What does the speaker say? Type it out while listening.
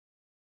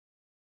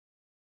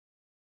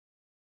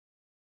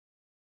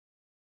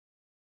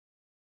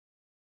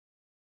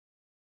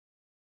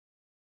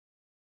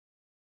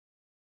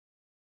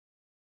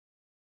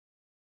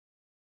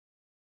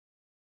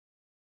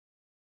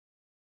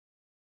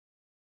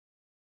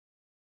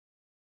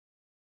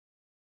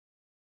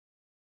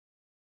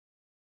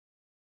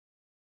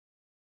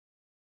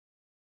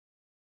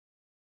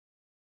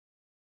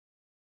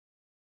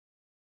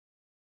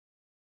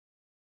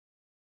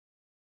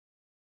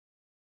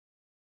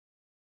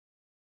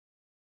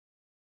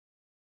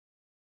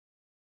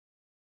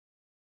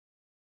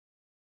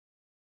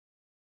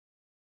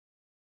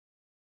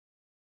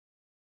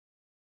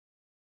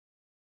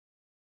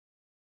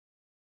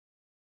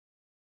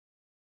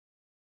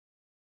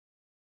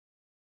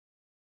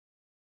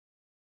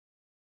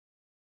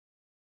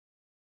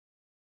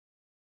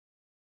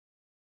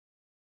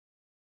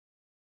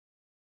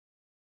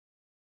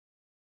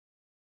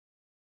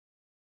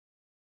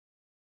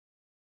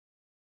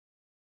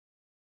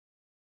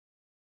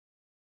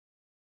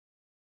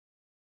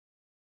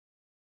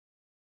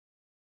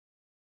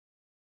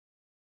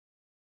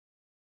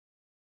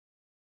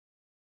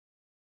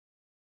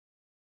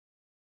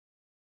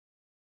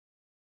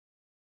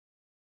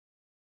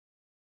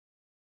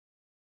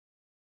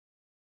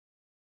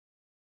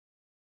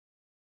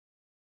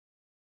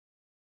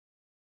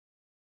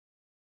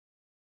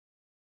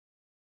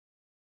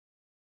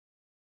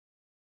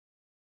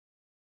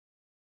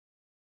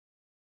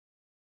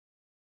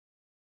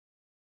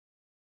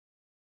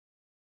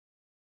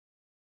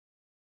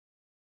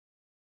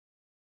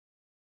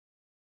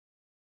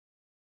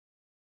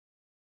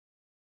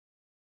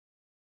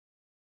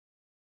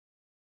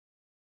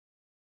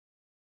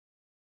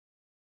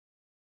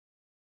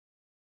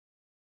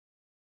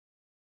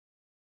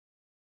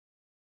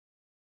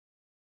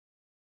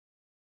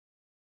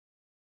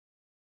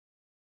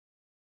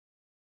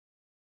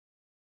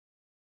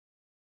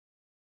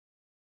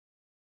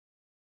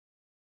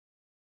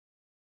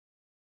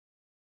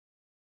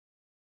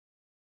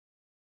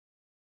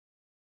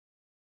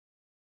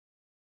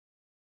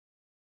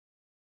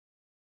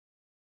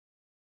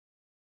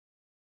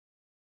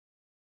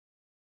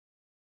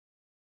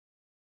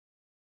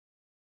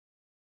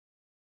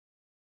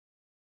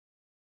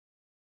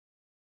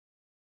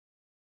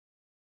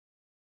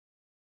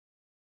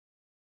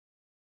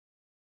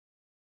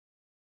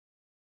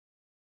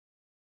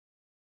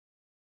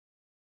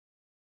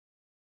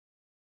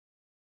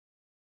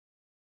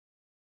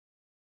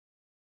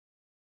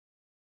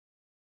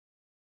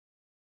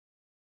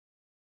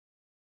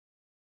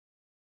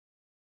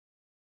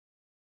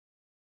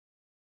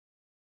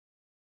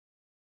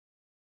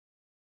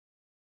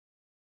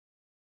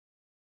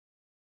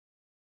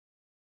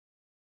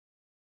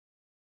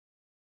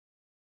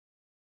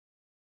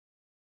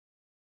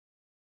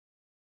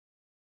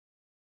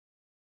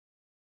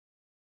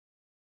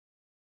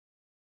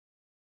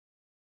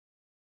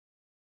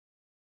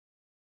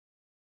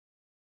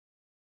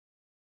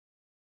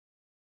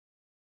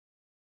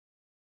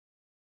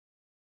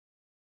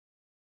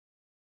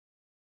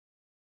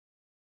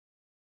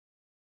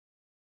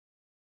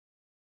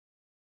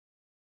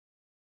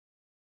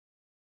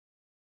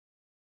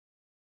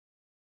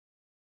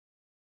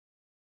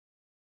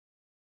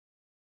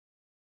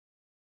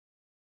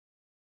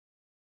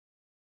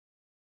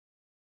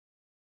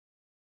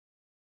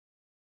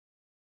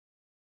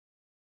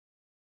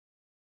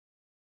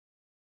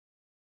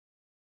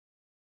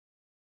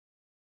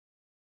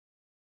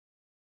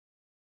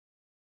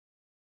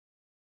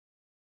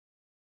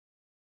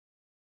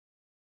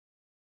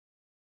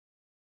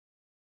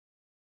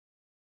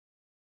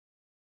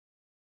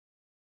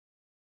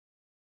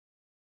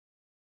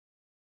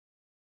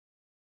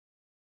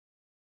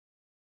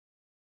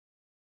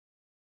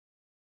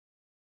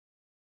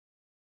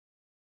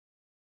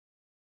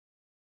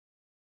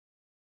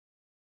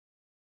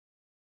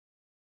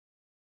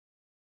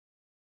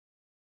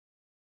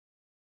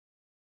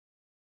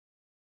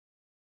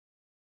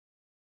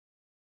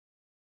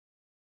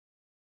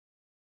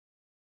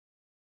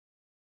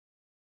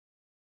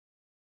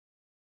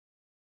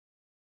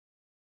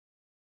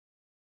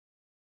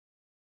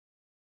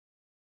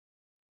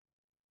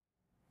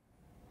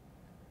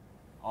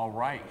All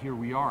right, here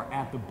we are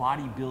at the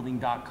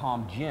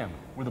Bodybuilding.com gym.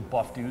 We're the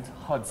buff dudes,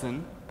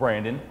 Hudson,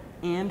 Brandon,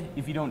 and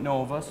if you don't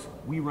know of us,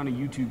 we run a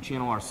YouTube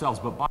channel ourselves,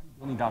 but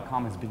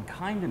Bodybuilding.com has been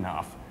kind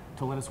enough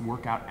to let us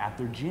work out at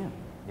their gym.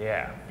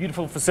 Yeah,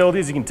 beautiful facility,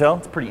 as you can tell.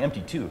 It's pretty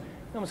empty too.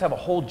 We almost have a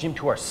whole gym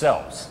to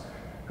ourselves.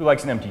 Who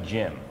likes an empty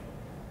gym?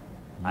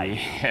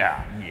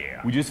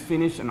 Yeah. We just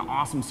finished an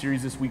awesome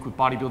series this week with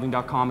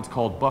Bodybuilding.com. It's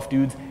called Buff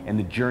Dudes and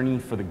the Journey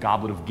for the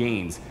Goblet of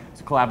Gainz. It's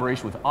a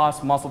collaboration with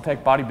us, Muscle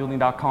Tech,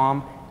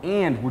 Bodybuilding.com,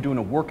 and we're doing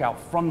a workout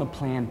from the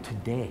plan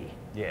today.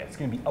 Yeah, it's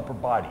gonna be upper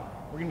body.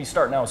 We're gonna be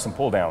starting out with some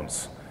pull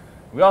downs.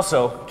 We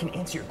also can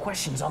answer your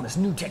questions on this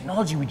new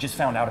technology we just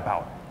found out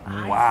about.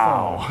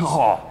 Wow.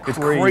 Oh, it's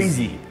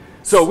crazy.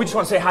 So we just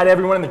wanna say hi to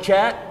everyone in the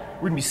chat.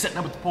 We're gonna be setting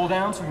up with the pull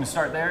down, so we're gonna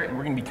start there, and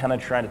we're gonna be kind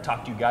of trying to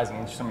talk to you guys and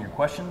answer some of your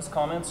questions,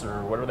 comments,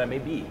 or whatever that may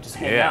be. Just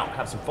hang out,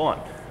 have some fun.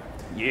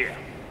 Yeah.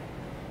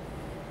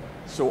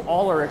 So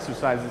all our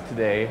exercises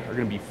today are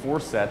gonna be 4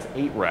 sets,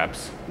 8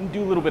 reps. We can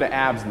do a little bit of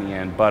abs in the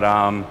end, but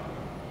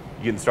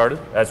you getting started?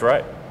 That's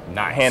right.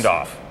 Nice.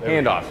 Handoff.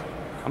 Handoff.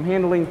 I'm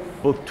handling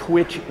both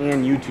Twitch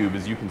and YouTube,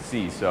 as you can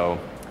see, so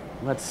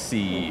let's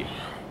see.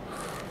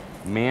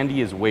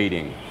 Mandy is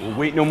waiting. We'll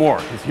wait no more,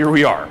 because here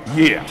we are.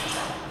 Yeah.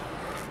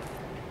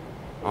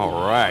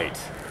 All right.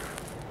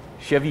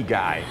 Chevy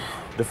guy.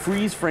 The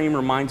freeze frame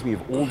reminds me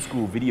of old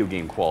school video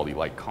game quality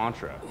like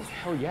Contra.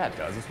 Hell yeah, it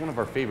does. It's one of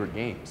our favorite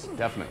games,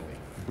 definitely.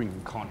 Bringing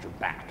Contra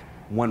back,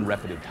 1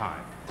 rep at a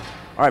time.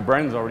 All right,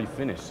 Brandon's already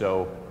finished,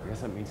 so I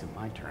guess that makes it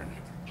my turn.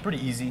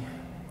 Pretty easy.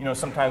 You know,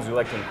 sometimes we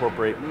like to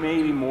incorporate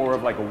maybe more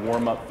of like a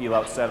warm-up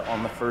feel-out set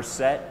on the first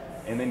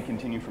set and then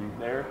continue from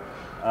there.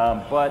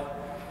 But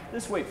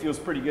this weight feels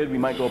pretty good. We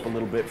might go up a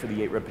little bit for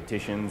the 8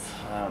 repetitions.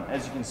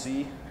 As you can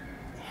see,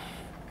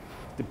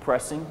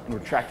 depressing and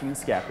retracting the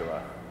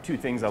scapula. 2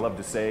 things I love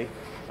to say,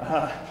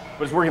 but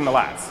it's working the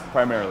lats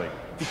primarily.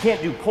 If you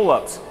can't do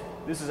pull-ups,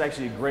 this is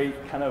actually a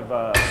great kind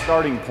of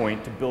starting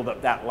point to build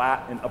up that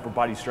lat and upper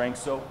body strength.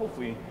 So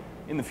hopefully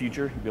in the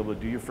future, you'll be able to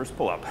do your first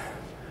pull-up.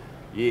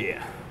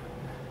 Yeah.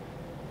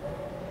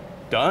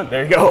 Done.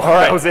 There you go. All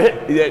right. That was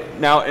it. Yeah,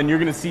 now, and you're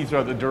gonna see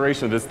throughout the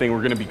duration of this thing,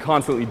 we're gonna be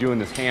constantly doing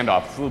this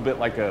handoff. It's a little bit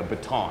like a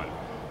baton,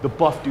 the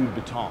buff dude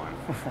baton.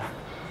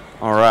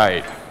 All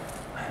right.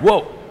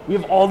 Whoa, we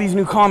have all these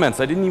new comments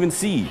I didn't even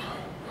see.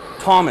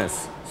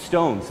 Thomas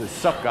Stone says,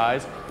 sup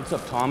guys? What's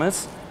up,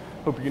 Thomas?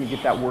 Hope you're gonna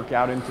get that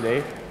workout in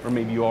today, or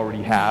maybe you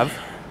already have.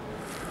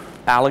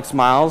 Alex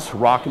Miles,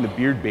 rocking the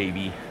beard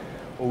baby.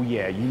 Oh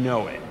yeah, you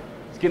know it.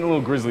 It's getting a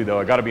little grizzly though,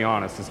 I gotta be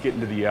honest. It's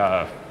getting to the,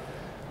 I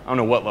don't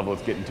know what level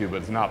it's getting to, but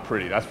it's not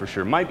pretty, that's for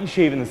sure. Might be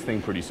shaving this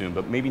thing pretty soon,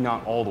 but maybe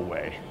not all the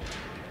way.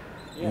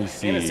 Yeah, and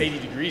it's 80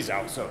 degrees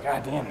out, so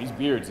goddamn, these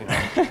beards, you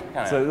know.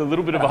 It's a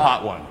little bit of a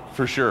hot one,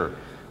 for sure.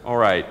 All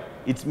right,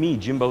 it's me,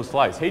 Jimbo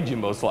Slice. Hey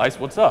Jimbo Slice,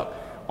 what's up?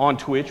 On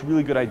Twitch,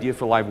 really good idea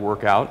for live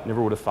workout.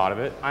 Never would have thought of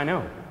it. I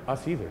know,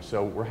 us either.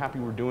 So we're happy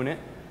we're doing it.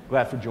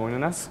 Glad for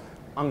joining us.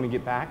 I'm gonna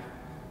get back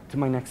to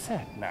my next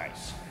set.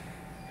 Nice.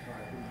 All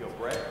right, here we go,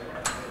 Brett.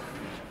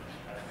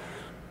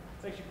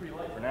 It's actually pretty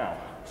light for now.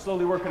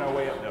 Slowly working our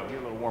way up though, get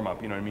a little warm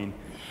up, you know what I mean?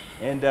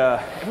 And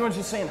everyone's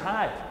just saying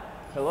hi.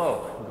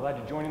 Hello, I'm glad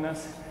you're joining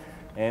us.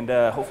 And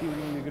hopefully we're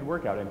gonna do a good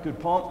workout and good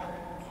pump.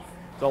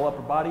 It's all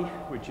upper body,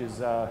 which is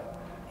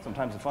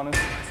sometimes the funnest.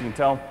 As you can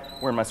tell,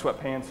 wearing my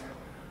sweatpants.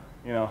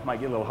 You know, might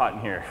get a little hot in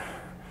here.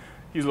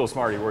 He's a little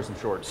smart, he wore some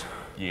shorts.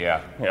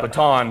 Yeah.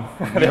 Baton.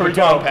 There we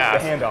go,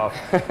 pass. The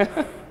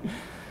handoff.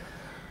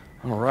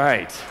 All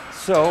right,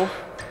 so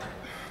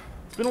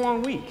it's been a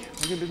long week.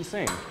 We're gonna do the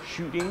same.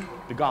 Shooting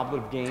the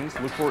Goblet of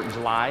Gainz. Look for it in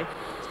July.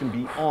 It's gonna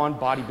be on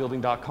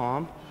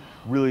Bodybuilding.com.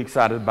 Really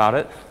excited about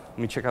it. Let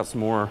me check out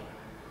some more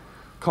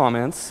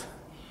comments.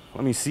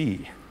 Let me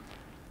see.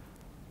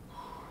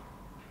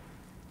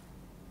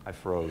 I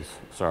froze,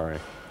 sorry.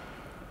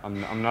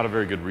 I'm not a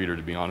very good reader,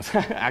 to be honest.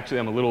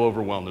 Actually, I'm a little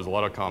overwhelmed. There's a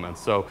lot of comments.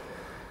 So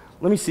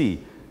let me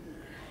see.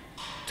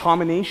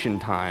 Tomination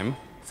Time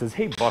says,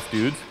 hey, buff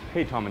dudes.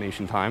 Hey,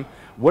 Tomination Time.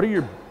 What are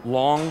your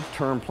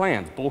long-term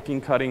plans?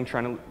 Bulking, cutting,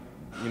 trying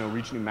to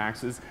reach new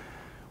maxes.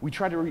 We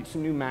tried to reach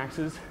some new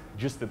maxes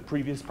just the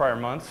prior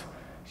months.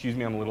 Excuse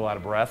me, I'm a little out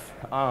of breath.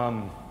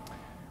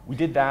 We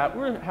did that.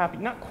 We're happy,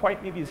 not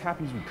quite maybe as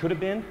happy as we could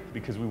have been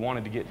because we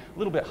wanted to get a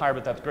little bit higher,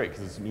 but that's great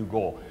because it's a new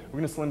goal. We're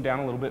gonna slim down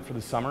a little bit for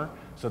the summer,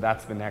 so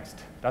that's the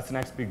next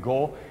big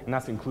goal, and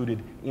that's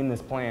included in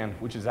this plan,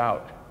 which is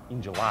out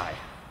in July.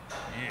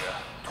 Yeah,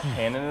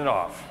 handing it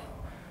off.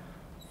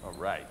 All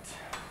right.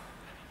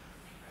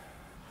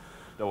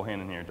 Double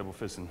hand in here, double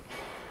fisting.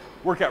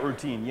 Workout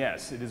routine,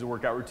 yes, it is a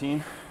workout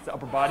routine. It's the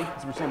upper body,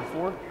 as we were saying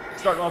before.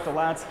 Starting off the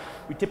lats,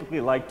 we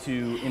typically like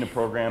to, in a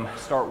program,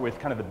 start with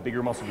kind of the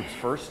bigger muscle groups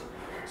first.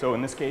 So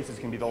in this case, it's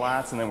gonna be the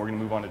lats, and then we're gonna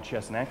move on to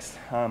chest next.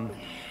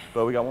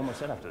 But we got one more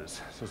set after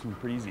this, so it's gonna be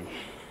pretty easy.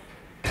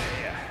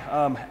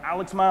 Yeah.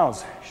 Alex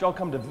Miles, should all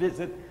come to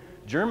visit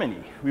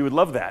Germany. We would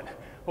love that.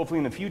 Hopefully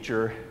in the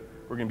future,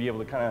 we're gonna be able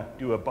to kind of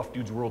do a Buff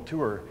Dudes World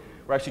Tour.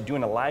 We're actually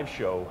doing a live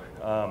show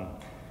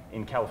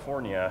in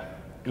California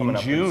coming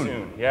up in June.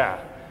 Soon.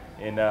 Yeah.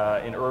 in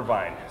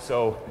Irvine.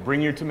 So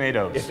bring your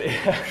tomatoes.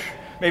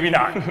 Maybe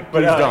not. But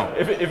Please don't.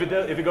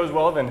 If it goes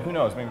well, then who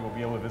knows? Maybe we'll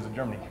be able to visit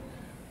Germany.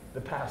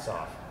 The pass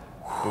off.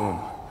 Boom.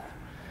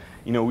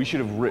 You know, we should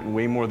have written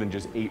way more than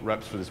just 8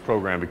 reps for this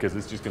program, because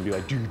it's just gonna be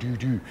like do, do,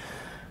 do.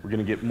 We're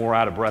gonna get more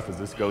out of breath as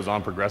this goes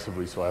on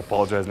progressively, so I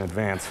apologize in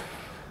advance.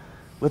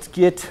 Let's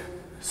get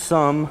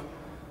some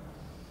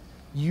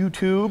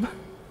YouTube.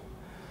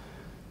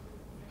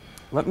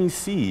 Let me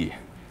see.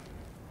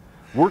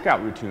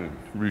 Workout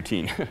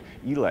routine.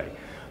 Eli.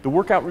 The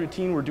workout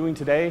routine we're doing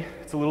today,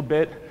 it's a little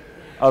bit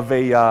of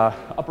a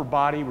upper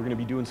body. We're gonna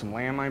be doing some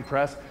landmine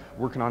press,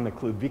 working on the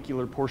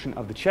clavicular portion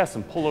of the chest.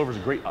 Some pullovers, a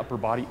great upper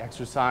body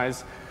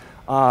exercise.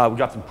 We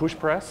got some push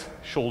press,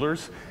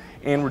 shoulders,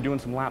 and we're doing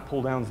some lat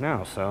pull downs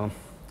now. So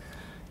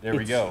there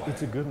we go.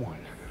 It's a good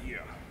one. Yeah.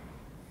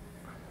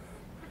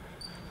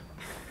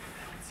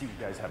 Let's see what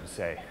you guys have to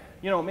say.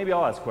 You know, maybe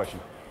I'll ask a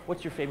question.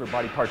 What's your favorite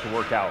body part to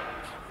work out?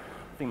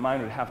 I think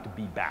mine would have to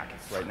be back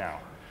right now.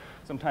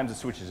 Sometimes it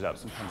switches it up,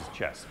 sometimes it's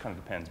chest, kind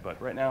of depends.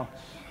 But right now,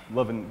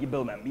 loving, you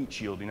build that meat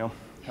shield, you know?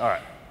 All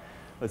right,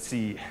 let's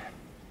see.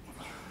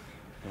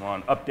 Come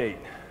on, update.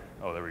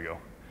 Oh, there we go.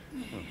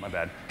 My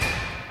bad.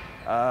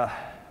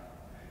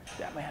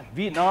 Yeah, man.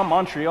 Vietnam,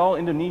 Montreal,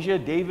 Indonesia,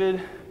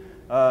 David,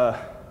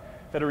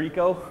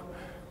 Federico.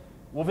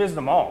 We'll visit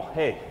them all.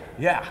 Hey.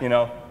 Yeah. You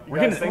know.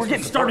 We're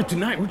getting started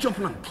tonight. We're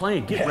jumping on a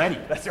plane. Get ready.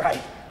 That's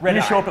right. Ready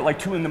to show up at like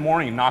 2 in the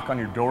morning and knock on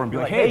your door and be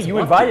like, hey, you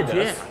invited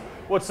us. Yeah.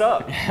 What's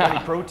up? Any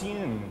protein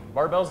and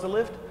barbells to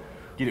lift?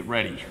 Get it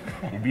ready.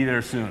 We'll be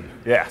there soon.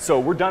 Yeah, so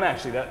we're done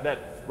actually.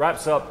 That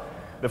wraps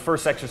up the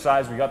first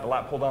exercise. We got the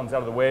lat pull downs out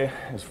of the way.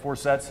 It was 4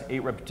 sets, 8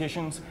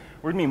 repetitions.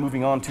 We're gonna be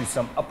moving on to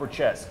some upper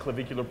chest,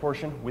 clavicular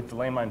portion with the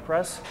landmine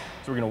press.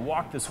 So we're gonna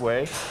walk this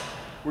way.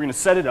 We're gonna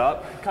set it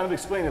up, kind of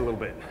explain it a little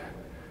bit.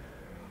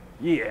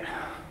 Yeah.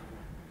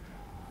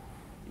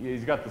 Yeah,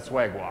 he's got the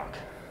swag walk.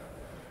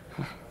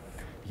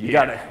 You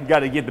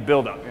gotta get the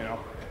build up, you know.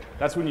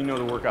 That's when you know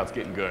the workout's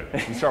getting good.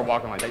 You start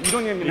walking like that. You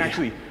don't even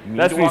actually need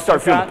That's to when you walk start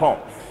like feeling that. the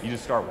pump. You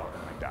just start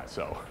walking like that,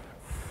 so.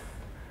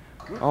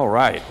 All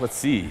right, let's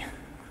see.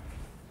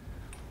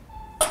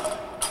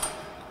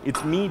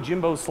 It's me,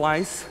 Jimbo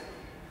Slice.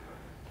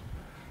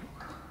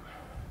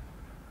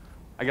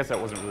 I guess that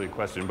wasn't really a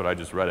question, but I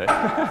just read it.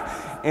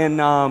 And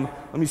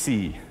let me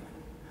see.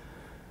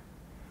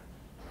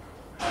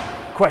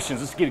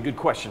 Questions, let's get a good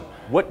question.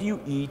 What do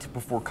you eat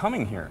before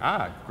coming here?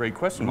 Ah, great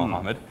question,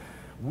 Mohammed.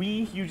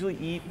 We usually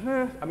eat,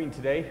 I mean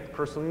today,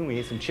 personally, we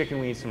ate some chicken,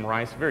 we ate some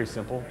rice, very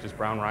simple, just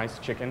brown rice,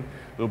 chicken,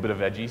 a little bit of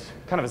veggies,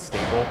 kind of a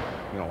staple.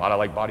 You know, a lot of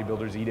like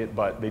bodybuilders eat it,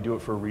 but they do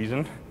it for a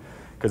reason,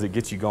 because it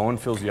gets you going,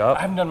 fills you up.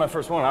 I haven't done my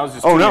first one, I was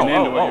just into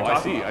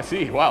what you're I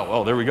see. Wow,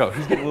 well, there we go.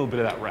 He's getting a little bit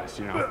of that rest,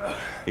 you know.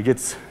 It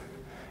gets, you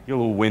get a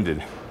little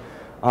winded.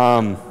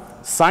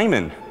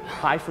 Simon,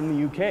 hi from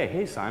the UK.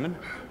 Hey, Simon,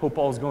 hope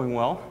all is going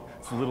well.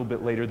 It's a little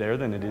bit later there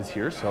than it is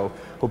here, so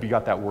hope you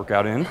got that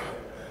workout in.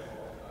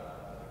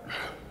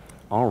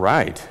 All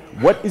right,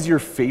 what is your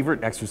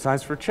favorite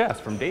exercise for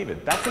chest? From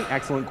David. That's an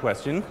excellent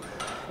question,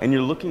 and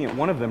you're looking at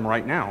one of them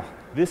right now.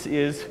 This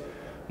is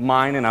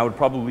mine, and I would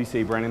probably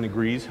say Brandon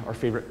agrees, our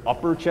favorite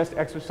upper chest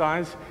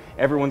exercise.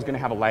 Everyone's gonna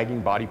have a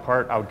lagging body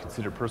part. I would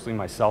consider personally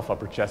myself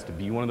upper chest to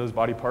be one of those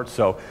body parts,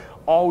 so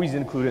always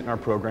include it in our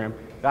program.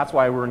 That's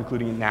why we're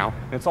including it now,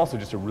 and it's also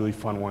just a really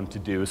fun one to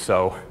do,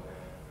 so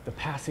the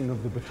passing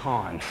of the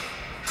baton.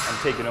 I'm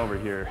taking over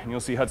here, and you'll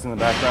see Hudson in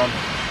the background.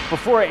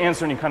 Before I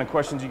answer any kind of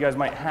questions you guys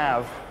might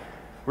have,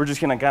 we're just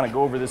gonna kind of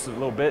go over this a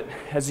little bit.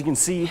 As you can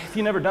see, if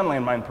you've never done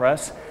landmine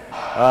press,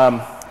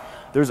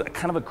 there's a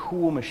kind of a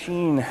cool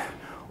machine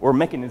or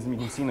mechanism you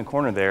can see in the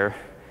corner there.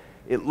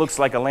 It looks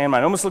like a landmine,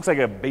 it almost looks like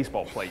a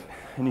baseball plate,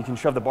 and you can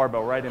shove the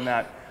barbell right in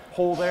that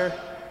hole there,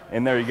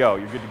 and there you go,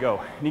 you're good to go.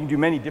 And you can do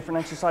many different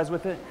exercises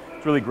with it.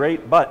 It's really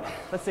great, but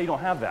let's say you don't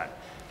have that.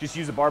 Just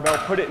use a barbell,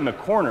 put it in the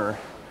corner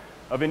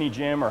of any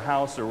gym or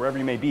house or wherever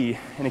you may be,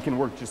 and it can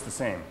work just the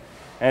same.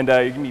 And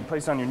you can be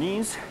placed on your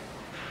knees,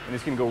 and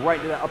it's gonna go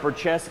right to that upper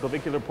chest,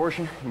 clavicular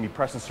portion. You can be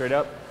pressing straight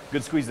up,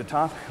 good squeeze the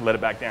top, let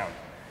it back down.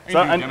 So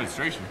a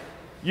demonstration.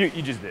 You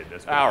just did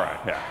this. All right.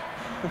 Yeah.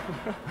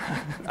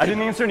 I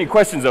didn't answer any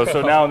questions though,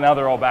 so now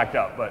they're all backed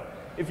up. But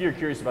if you're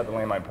curious about the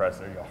landmine press,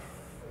 there you go.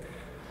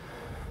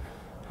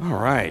 All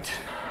right.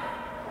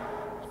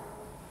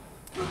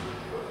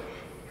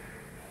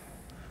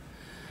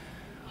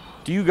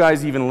 Do you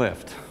guys even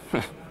lift?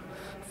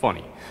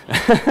 Funny.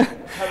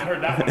 Haven't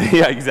heard that one.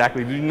 Yeah,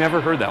 exactly. We've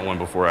never heard that one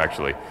before,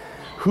 actually.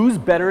 Who's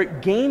better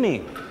at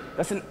gaming?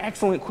 That's an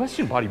excellent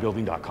question,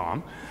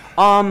 Bodybuilding.com.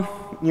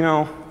 You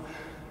know,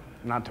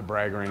 not to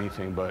brag or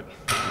anything, but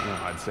you know,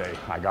 I'd say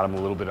I got him a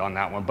little bit on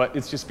that one. But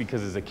it's just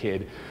because as a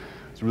kid,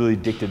 I was really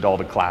addicted to all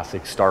the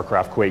classics: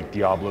 StarCraft, Quake,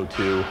 Diablo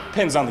 2.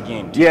 Depends on the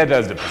game. Yeah, it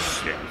does depend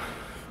on the game.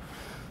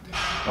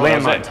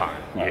 Landmine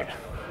time. Yeah. Right.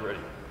 Ready.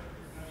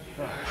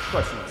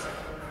 Questions.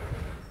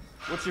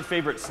 What's your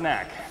favorite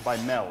snack by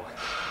Mel?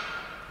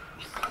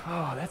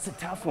 Oh, that's a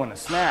tough one, a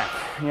snack,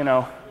 you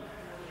know.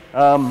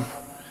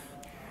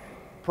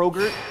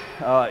 Progurt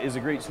is a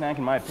great snack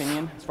in my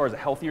opinion, as far as a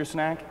healthier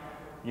snack.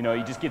 You know,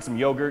 you just get some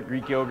yogurt,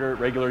 Greek yogurt,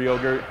 regular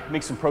yogurt,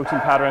 mix some protein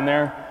powder in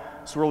there,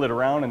 swirl it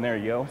around, and there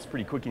you go. It's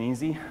pretty quick and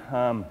easy.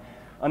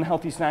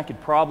 Unhealthy snack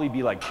could probably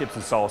be like chips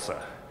and salsa,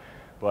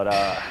 but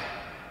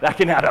that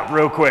can add up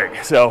real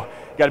quick. So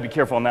you got to be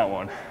careful on that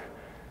one.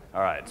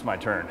 All right, it's my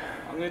turn.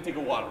 I'm gonna take a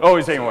water break. Oh,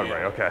 he's taking a water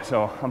break. Okay,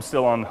 so I'm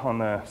still on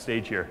the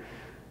stage here.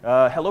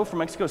 Hello from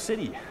Mexico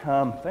City.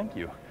 Thank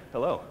you.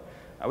 Hello.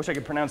 I wish I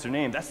could pronounce your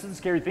name. That's the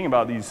scary thing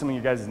about some of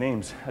you guys'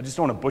 names. I just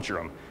don't want to butcher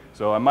them.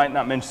 So I might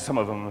not mention some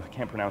of them if I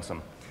can't pronounce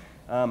them.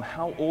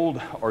 How old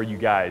are you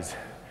guys?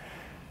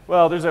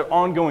 Well, there's an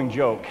ongoing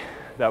joke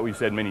that we've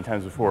said many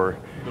times before.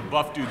 The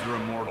buff dudes are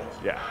immortal.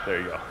 Yeah, there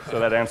you go. So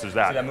that answers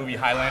that. See that movie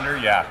Highlander?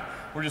 Yeah.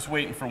 We're just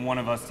waiting for one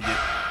of us to get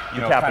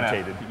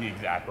decapitated.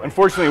 Exactly.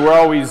 Unfortunately, we're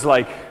always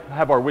like,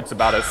 have our wits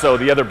about us. So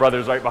the other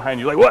brother's right behind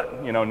you, like,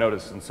 what? You know,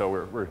 notice. And so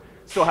we're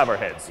still have our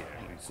heads. Yeah.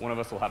 One of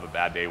us will have a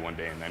bad day one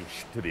day and then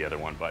to the other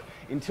one. But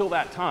until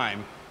that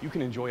time, you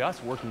can enjoy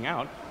us working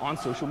out on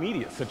social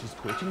media, such as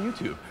Twitch and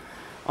YouTube.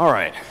 All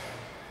right.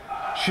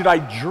 Should I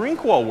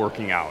drink while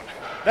working out?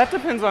 That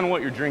depends on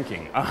what you're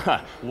drinking.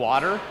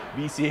 Water,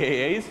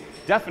 BCAAs,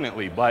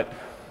 definitely. But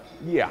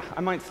yeah,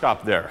 I might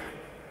stop there.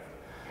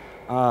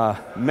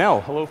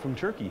 Mel, hello from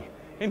Turkey.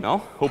 Hey Mel,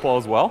 hope all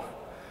is well.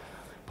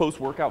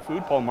 Post-workout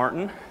food, Paul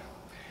Martin.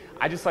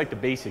 I just like the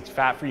basics,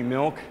 fat-free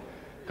milk,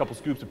 a couple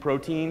scoops of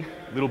protein,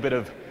 a little bit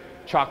of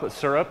chocolate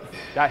syrup.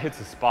 That hits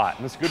the spot,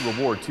 and it's a good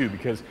reward too,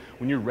 because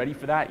when you're ready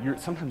for that,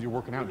 sometimes you're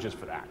working out just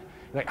for that.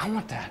 You're like, I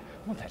want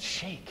that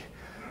shake.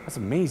 That's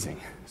amazing.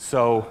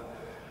 So,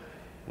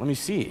 let me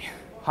see.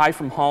 Hi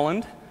from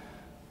Holland.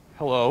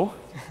 Hello.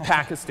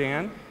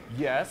 Pakistan.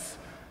 Yes.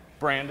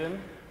 Brandon.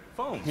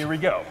 Phones. Here we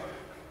go.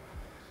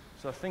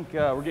 So I think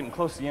we're getting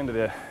close to the end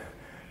of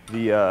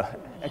the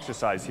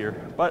exercise here,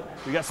 but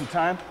we got some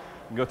time.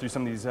 We can go through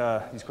some of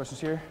these questions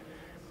here.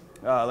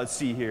 Let's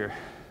see here.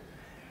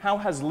 How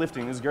has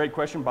lifting, this is a great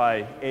question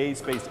by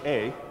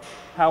A.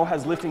 How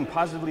has lifting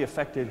positively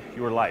affected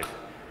your life?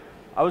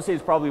 I would say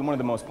it's probably one of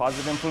the most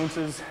positive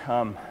influences.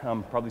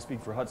 I'm probably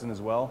speaking for Hudson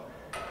as well,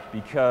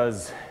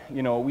 because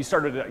you know, we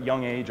started at a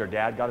young age. Our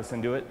dad got us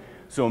into it,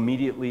 so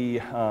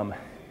immediately,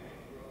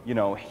 you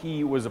know,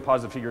 he was a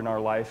positive figure in our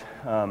life.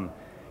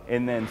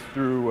 And then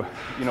through,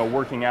 you know,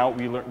 working out,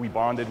 we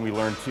bonded and we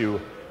learned to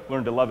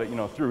love it, you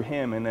know, through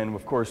him. And then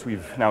of course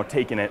we've now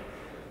taken it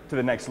to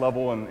the next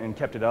level and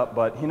kept it up.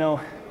 But you know,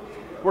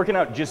 working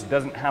out just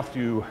doesn't have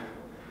to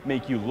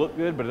make you look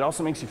good, but it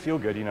also makes you feel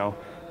good. You know,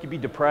 you could be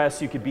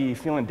depressed, you could be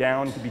feeling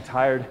down, you could be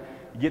tired.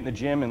 You get in the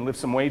gym and lift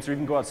some weights, or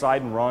even go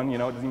outside and run. You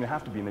know, it doesn't even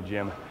have to be in the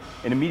gym.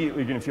 And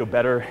immediately you're gonna feel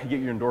better. You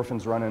get your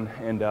endorphins running,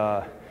 and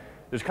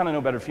there's kind of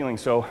no better feeling.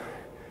 So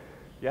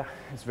yeah,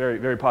 it's very,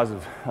 very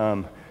positive.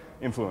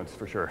 Influence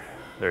for sure.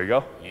 There you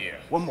go. Yeah.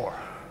 One more.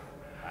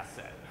 Last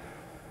set.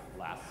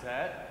 Last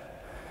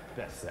set.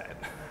 Best set.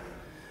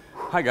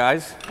 Hi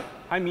guys.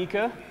 Hi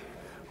Mika.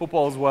 Hope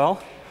all is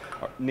well.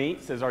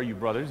 Nate says, are you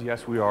brothers?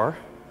 Yes, we are.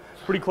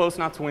 Pretty close,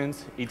 not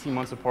twins. 18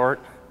 months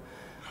apart.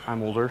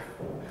 I'm older.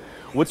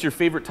 What's your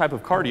favorite type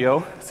of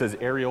cardio? Says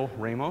Ariel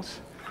Ramos.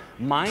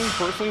 Mine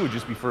personally would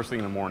just be first thing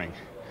in the morning.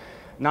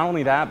 Not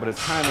only that, but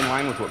it's kind of in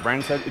line with what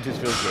Brandon said. It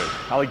just feels good.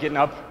 I like getting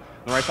up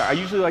on the right side. I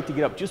usually like to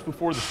get up just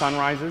before the sun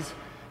rises,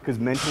 because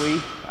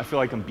mentally I feel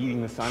like I'm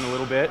beating the sun a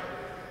little bit.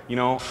 You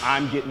know,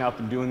 I'm getting up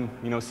and doing,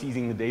 you know,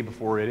 seizing the day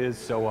before it is.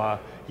 So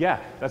yeah,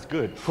 that's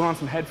good. Put on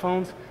some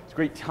headphones. It's a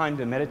great time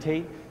to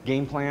meditate,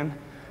 game plan.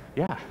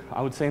 Yeah,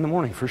 I would say in the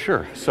morning for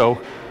sure.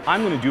 So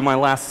I'm gonna do my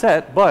last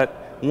set, but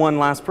one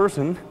last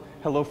person.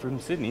 Hello from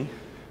Sydney.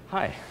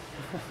 Hi.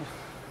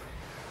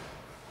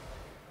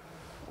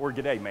 Or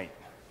g'day, mate.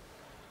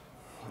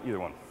 Either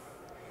one.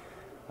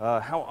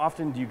 How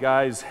often do you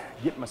guys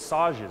get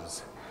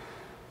massages?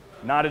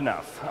 Not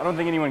enough. I don't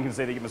think anyone can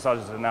say they get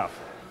massages enough.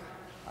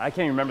 I can't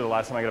even remember the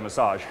last time I got a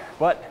massage,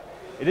 but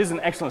it is an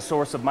excellent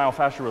source of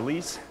myofascial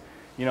release.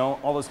 You know,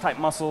 all those tight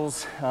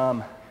muscles,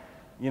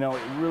 you know,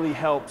 it really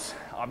helps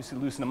obviously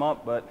loosen them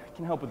up, but it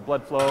can help with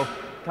blood flow,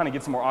 kind of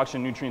get some more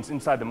oxygen nutrients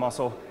inside the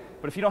muscle.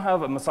 But if you don't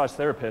have a massage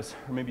therapist,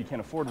 or maybe you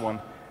can't afford one,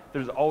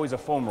 there's always a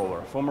foam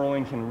roller. Foam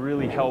rolling can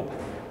really help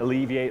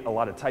alleviate a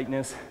lot of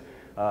tightness,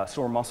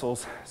 sore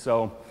muscles.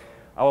 So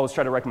I always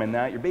try to recommend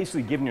that. You're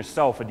basically giving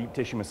yourself a deep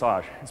tissue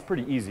massage. It's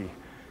pretty easy.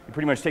 You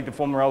pretty much take the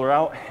foam roller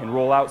out and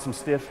roll out some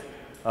stiff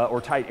or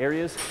tight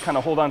areas, kind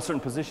of hold on certain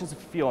positions if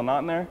you feel a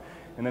knot in there,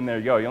 and then there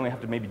you go. You only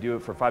have to maybe do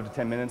it for 5 to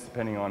 10 minutes,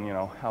 depending on, you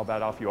know, how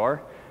bad off you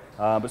are.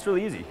 But it's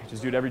really easy.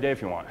 Just do it every day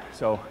if you want.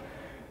 So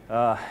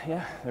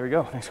yeah, there we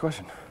go. Next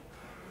question.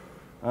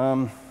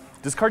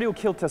 Does cardio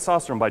kill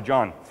testosterone? By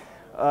John.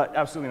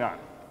 Absolutely not.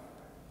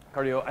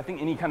 Cardio, I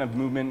think any kind of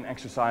movement,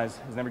 exercise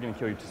is never going to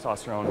kill your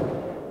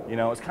testosterone. You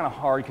know, it's kind of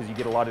hard because you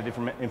get a lot of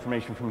different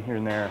information from here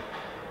and there.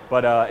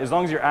 But as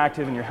long as you're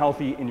active and you're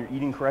healthy and you're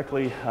eating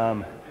correctly,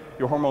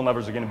 your hormone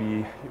levels are going to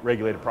be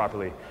regulated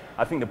properly.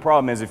 I think the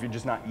problem is if you're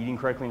just not eating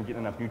correctly and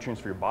getting enough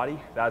nutrients for your body,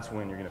 that's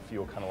when you're going to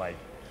feel kind of like,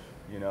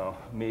 you know,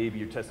 maybe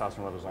your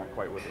testosterone levels aren't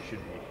quite what they should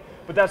be.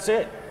 But that's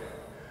it.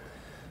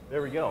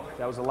 There we go.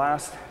 That was the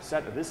last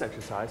set of this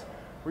exercise.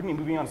 we're gonna be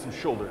moving on to some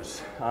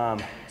shoulders.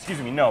 Excuse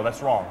me, no,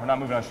 that's wrong. We're not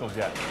moving on to shoulders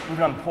yet.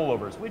 Moving on to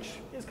pullovers, which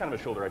is kind of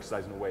a shoulder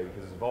exercise in a way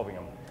because it's involving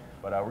them.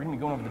 But we're gonna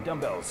be going over the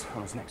dumbbells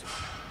on this next one.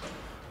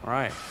 All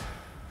right.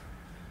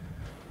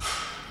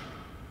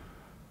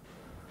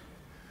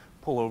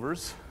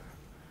 Pullovers,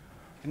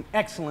 an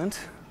excellent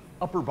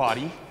upper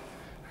body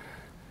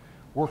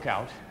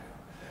workout,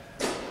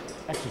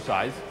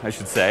 exercise, I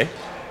should say.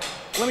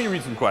 Let me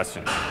read some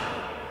questions.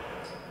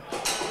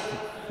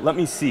 Let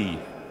me see.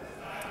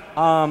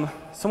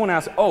 Someone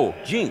asked, oh,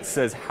 Jinx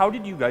says, how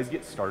did you guys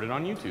get started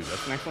on YouTube?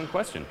 That's an excellent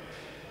question.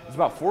 It's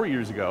about 4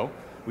 years ago.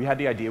 We had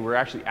the idea, we were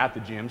actually at the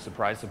gym,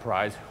 surprise,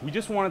 surprise. We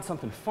just wanted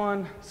something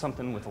fun,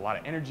 something with a lot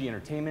of energy,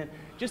 entertainment,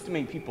 just to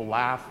make people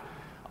laugh.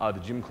 The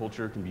gym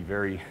culture can be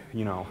very,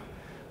 you know,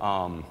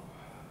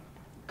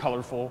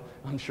 colorful.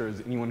 I'm sure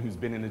as anyone who's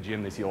been in the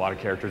gym, they see a lot of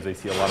characters, they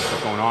see a lot of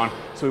stuff going on.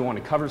 So we want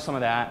to cover some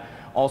of that.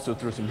 Also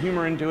throw some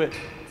humor into it,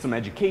 some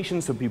education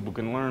so people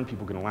can learn,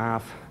 people can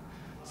laugh.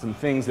 Some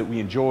things that we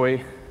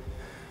enjoy.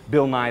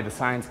 Bill Nye, the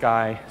science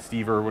guy,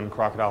 Steve Irwin,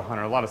 Crocodile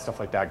Hunter, a lot of stuff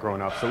like that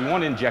growing up. So we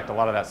want to inject a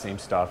lot of that same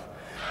stuff.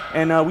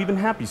 And we've been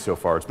happy so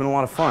far. It's been a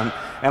lot of fun.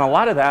 And a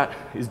lot of that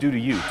is due to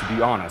you, to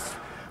be honest.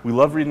 We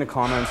love reading the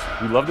comments.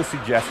 We love the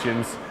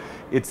suggestions.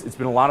 It's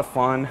been a lot of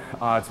fun.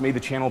 It's made the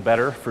channel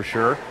better for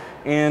sure.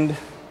 And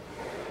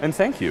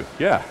thank you,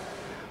 yeah.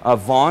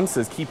 Vaughn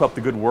says, keep up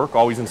the good work,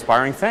 always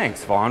inspiring.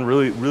 Thanks, Vaughn,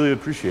 really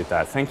appreciate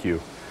that, thank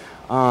you.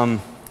 Let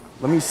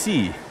me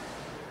see.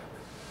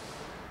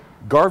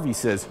 Garvey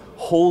says,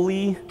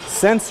 wholly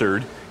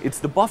censored, it's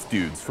the buff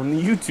dudes from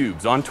the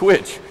YouTubes on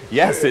Twitch.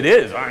 Yes, it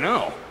is, I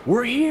know.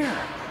 We're here,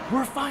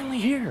 we're finally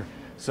here.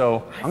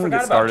 So I'm gonna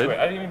get started.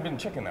 I didn't even been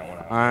checking that one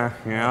out.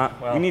 Yeah,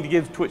 well, we need to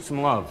give Twitch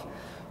some love.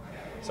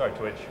 Sorry,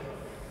 Twitch.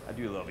 I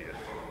do love you.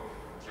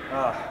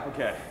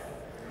 Okay.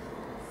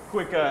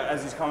 Quick,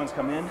 as these comments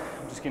come in,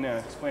 I'm just gonna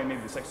explain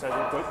maybe this exercise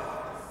real quick.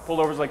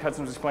 Pullovers like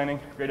Hudson was explaining,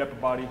 great upper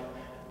body.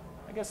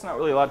 I guess not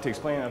really a lot to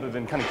explain other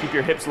than kind of keep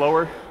your hips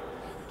lower,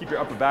 keep your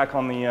upper back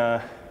on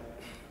the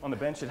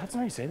bench. Did Hudson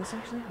already say this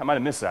actually? I might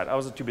have missed that. I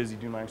was too busy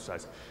doing my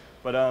exercise.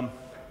 But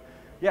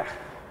yeah,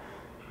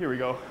 here we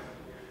go.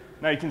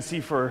 Now you can see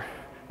for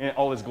in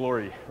all its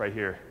glory right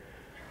here.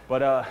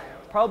 But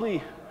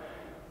probably,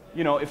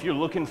 you know, if you're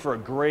looking for a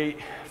great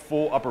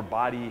full upper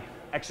body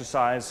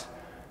exercise,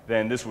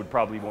 then this would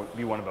probably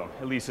be one of them.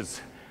 At least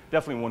it's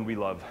definitely one we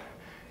love,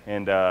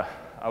 and I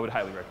would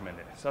highly recommend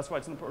it. So that's why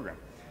it's in the program.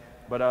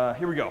 But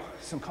here we go,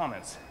 some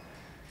comments.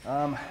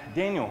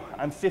 Daniel,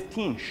 I'm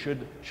 15,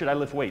 should I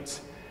lift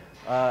weights?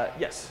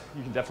 Yes,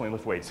 you can definitely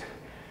lift weights.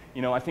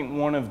 You know, I think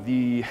one of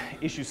the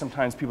issues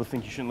sometimes people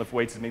think you shouldn't lift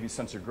weights is maybe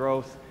sensor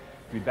growth,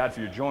 it can be bad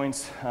for your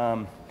joints,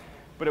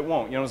 but it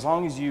won't. You know, as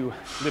long as you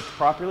lift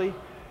properly,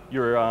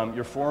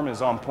 your form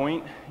is on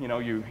point, you know,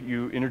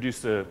 you introduce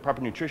the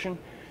proper nutrition,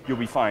 you'll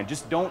be fine.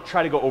 Just don't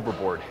try to go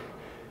overboard.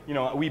 You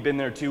know, we've been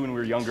there too when we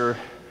were younger.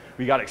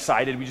 We got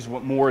excited, we just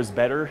want more is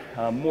better.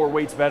 More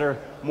weight's better,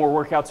 more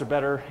workouts are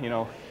better, you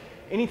know.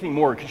 Anything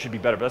more should be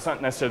better, but that's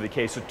not necessarily the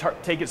case. So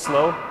take it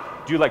slow,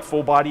 do like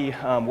full body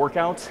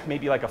workouts,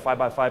 maybe like a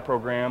 5x5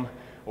 program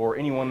or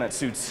anyone that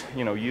suits,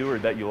 you know, you or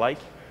that you like,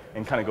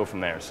 and kind of go from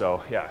there.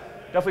 So yeah,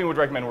 definitely would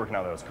recommend working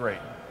out those, great.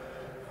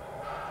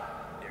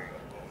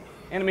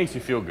 And it makes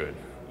you feel good.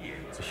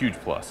 It's a huge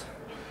plus.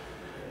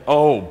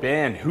 Oh,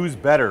 Ben, who's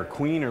better,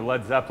 Queen or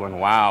Led Zeppelin?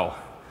 Wow.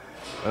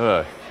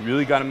 You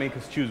really got to make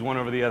us choose one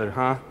over the other,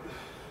 huh?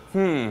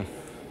 I'd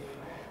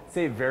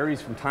say it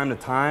varies from time to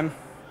time.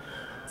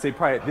 I'd say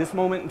probably at this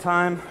moment in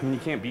time, I mean, you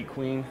can't beat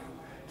Queen.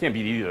 Can't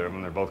beat either of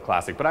them, they're both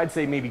classic. But I'd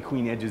say maybe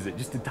Queen edges it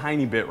just a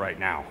tiny bit right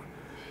now.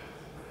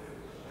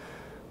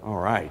 All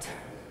right.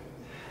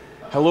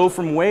 Hello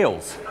from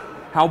Wales.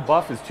 How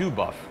buff is too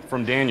buff?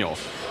 From Daniel.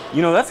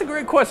 You know, that's a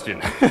great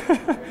question.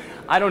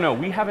 I don't know,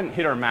 we haven't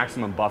hit our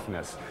maximum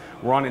buffness.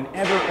 We're on an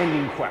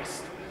ever-ending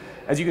quest.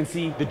 As you can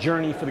see, the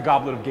journey for the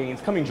Goblet of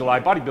Gainz coming July,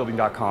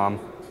 Bodybuilding.com.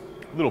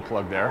 Little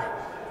plug there.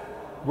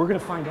 We're gonna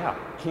find out,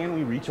 can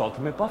we reach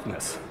ultimate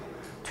buffness?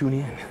 Tune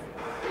in.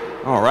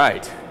 All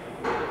right,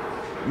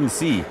 let me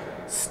see.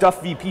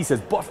 Stuff VP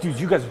says, buff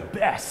dudes, you guys are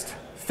best.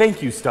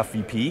 Thank you, Stuff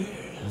VP.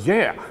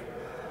 Yeah.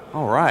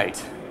 All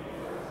right,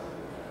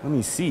 let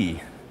me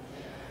see.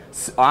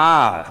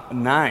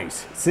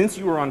 Nice. Since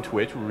you were on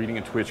Twitch, we're reading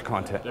a Twitch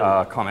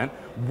comment.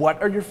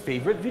 What are your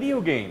favorite video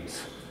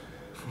games?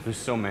 There's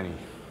so many.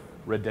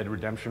 Red Dead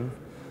Redemption,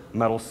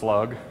 Metal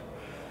Slug.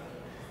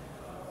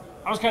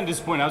 I was kind of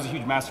disappointed. I was a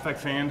huge Mass Effect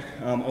fan,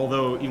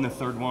 although even the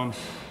third one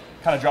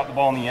kind of dropped the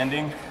ball in the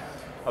ending.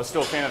 I was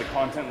still a fan of the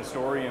content, the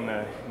story, and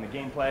the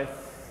gameplay.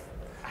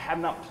 I have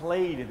not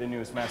played the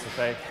newest Mass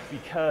Effect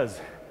because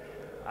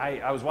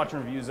I was watching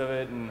reviews of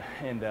it and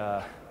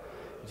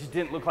it just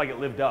didn't look like it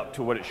lived up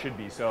to what it should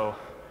be. So,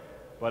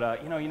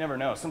 but you know, you never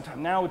know. Sometimes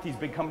now with these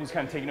big companies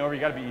kind of taking over,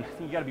 you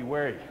gotta be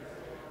wary.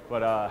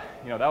 But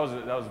you know, that was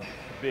a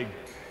big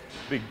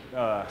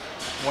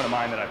one of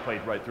mine that I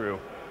played right through.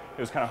 It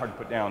was kind of hard to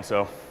put down,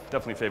 so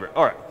definitely a favorite.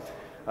 All right,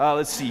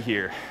 let's see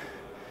here.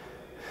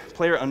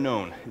 Player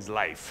unknown is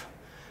life.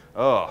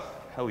 Oh,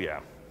 hell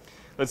yeah.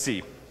 Let's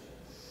see.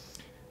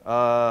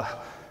 I'm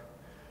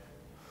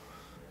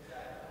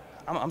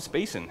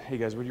spacing. Hey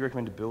guys, what do you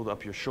recommend to build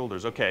up your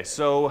shoulders? Okay,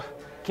 so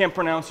can't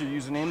pronounce your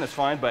username, that's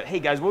fine, but hey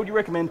guys, what would you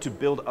recommend to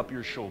build up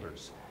your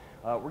shoulders?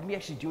 We're gonna be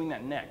actually doing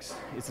that next.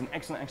 It's an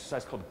excellent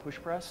exercise called the push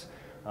press.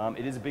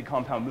 It is a big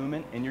compound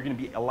movement, and you're gonna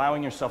be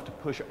allowing yourself to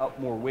push up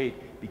more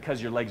weight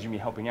because your legs are gonna be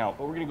helping out,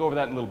 but we're gonna go over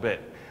that in a little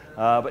bit.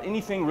 But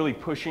anything really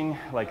pushing,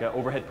 like an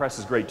overhead press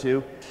is great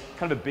too.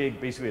 Kind of a big,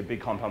 basically a big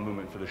compound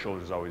movement for the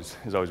shoulders is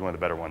always one of the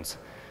better ones.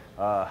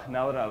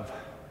 Now that I've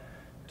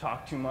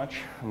talked too much,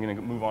 I'm gonna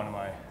move on to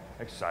my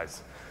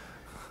exercise.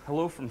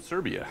 Hello from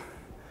Serbia.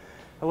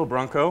 Hello,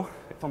 Bronco,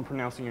 if I'm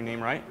pronouncing your name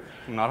right.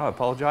 If I'm not, I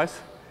apologize.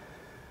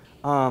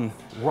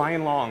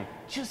 Ryan Long,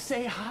 just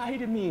say hi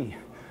to me.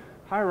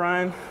 Hi,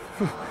 Ryan.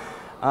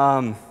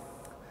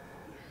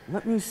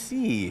 Let me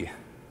see.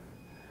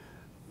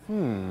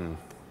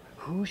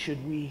 Who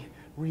should we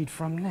read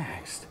from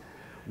next?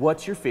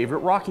 What's your favorite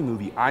Rocky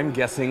movie? I'm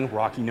guessing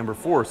Rocky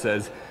 #4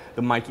 says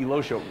the Mikey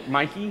Lowe Show.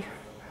 Mikey,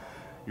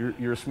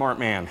 you're a smart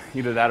man.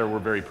 Either that or we're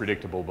very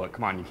predictable, but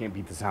come on, you can't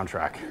beat the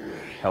soundtrack.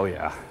 Hell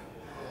yeah.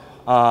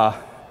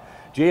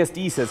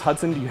 JSD says,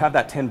 Hudson, do you have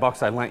that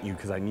 $10 I lent you?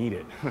 Because I need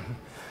it.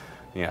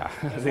 Yeah,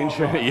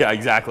 yeah,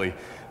 exactly.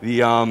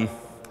 The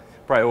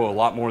probably owe a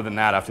lot more than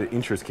that after the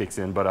interest kicks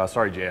in, but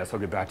sorry, JS, I'll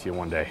get back to you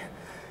one day.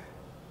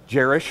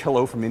 Jerish,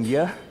 hello from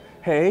India.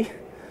 Hey,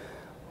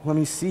 let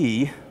me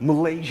see.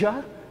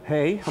 Malaysia,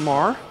 hey,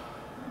 Hamar.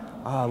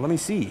 Let me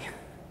see.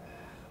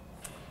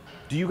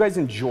 Do you guys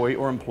enjoy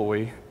or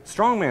employ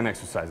strongman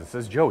exercises?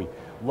 Says Joey.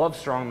 Love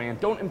strongman.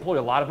 Don't employ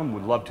a lot of them.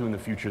 Would love to in the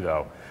future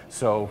though.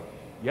 So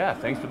yeah,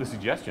 thanks for the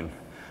suggestion.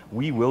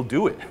 We will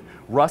do it.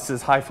 Russ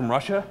says hi from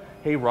Russia.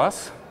 Hey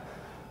Russ,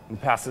 let me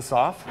pass this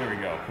off. There we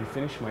go. We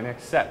finished my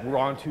next set. We're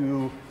on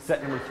to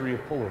set number 3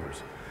 of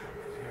pullovers.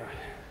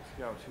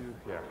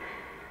 Yeah.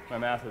 My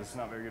math is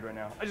not very good right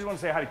now. I just want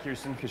to say hi to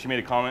Kirsten because she made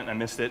a comment and I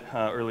missed it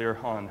earlier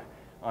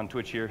on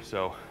Twitch here.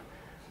 So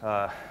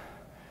thank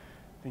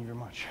you very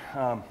much.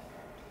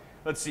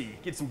 Let's see,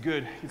 get some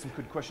good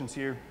questions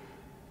here.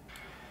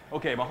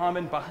 Okay,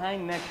 Mohammed,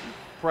 behind neck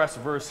press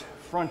versus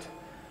front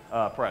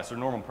press or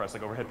normal press,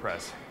 like overhead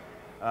press.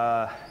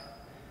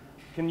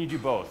 Can you do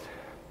both?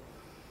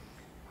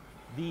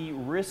 The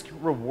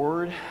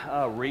risk-reward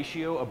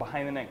ratio of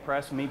behind the neck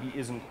press maybe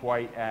isn't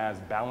quite as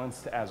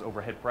balanced as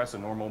overhead press, a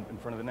normal in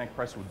front of the neck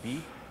press would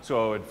be.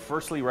 So I would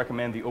firstly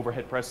recommend the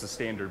overhead press, the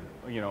standard,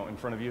 in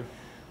front of you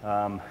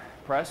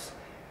press.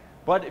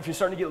 But if you're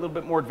starting to get a little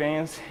bit more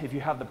advanced, if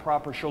you have the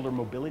proper shoulder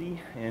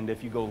mobility, and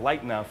if you go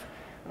light enough,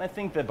 then I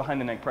think that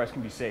behind the neck press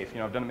can be safe.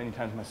 I've done it many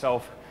times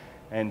myself,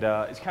 and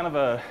it's kind of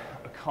a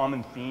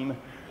common theme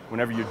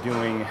whenever you're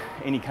doing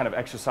any kind of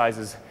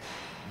exercises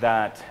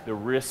that the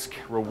risk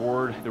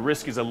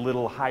is a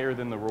little higher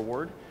than the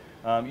reward.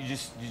 You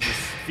just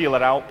feel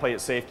it out, play it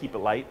safe, keep it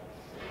light,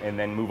 and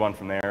then move on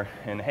from there.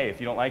 And hey,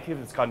 if you don't like it, if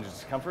it's causing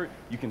discomfort,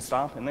 you can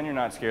stop, and then you're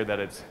not scared that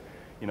it's,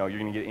 you're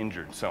gonna get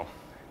injured. So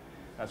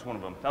that's one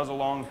of them. That was a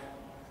long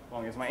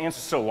answer. My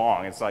answer's so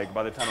long, it's like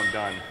by the time I'm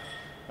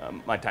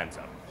done, my time's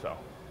up. So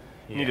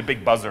you need a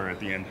big buzzer at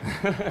the end.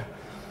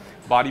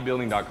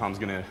 Bodybuilding.com is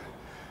gonna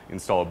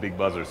install a big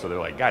buzzer, so they're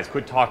like, guys,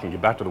 quit talking,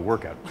 get back to the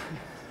workout.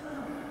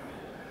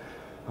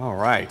 All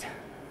right.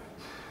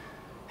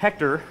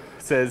 Hector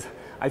says,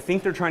 I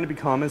think they're trying to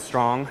become as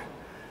strong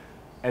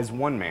as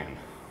one man.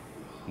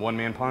 One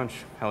man punch,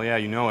 hell yeah,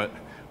 you know it.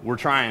 We're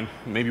trying,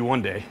 maybe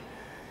one day.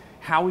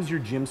 How is your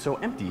gym so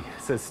empty?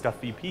 Says Stuff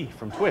VP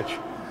from Twitch.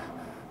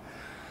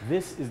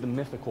 This is the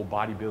mythical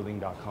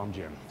Bodybuilding.com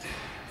gym.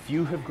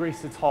 Few have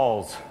graced its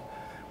halls.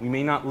 We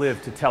may not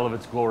live to tell of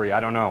its glory. I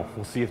don't know.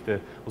 We'll see if the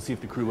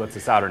crew lets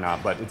us out or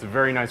not, but it's a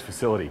very nice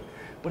facility.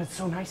 But it's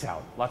so nice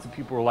out. Lots of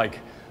people are like,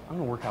 I'm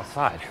gonna work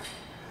outside.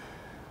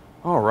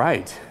 All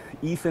right.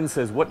 Ethan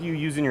says, what do you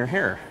use in your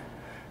hair?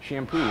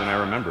 Shampoo, and I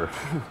remember.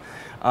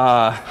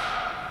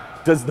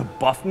 Does the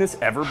buffness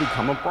ever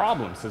become a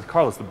problem? Says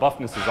Carlos, the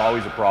buffness is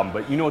always a problem,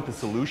 but you know what the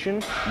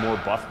solution? More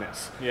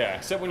buffness. Yeah,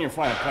 except when you're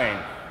flying a plane.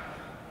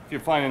 If you're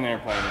flying an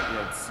airplane,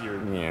 that's pretty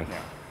much when it comes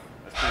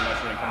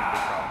to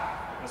big problem.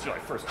 Unless you're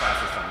like first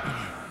class or something.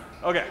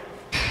 Okay,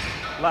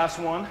 last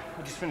one.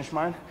 I just finished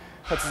mine.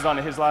 Huts is on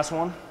to his last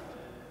one.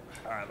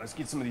 All right, let's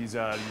get some of these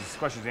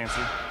questions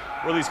answered.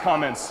 Or these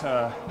comments.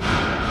 What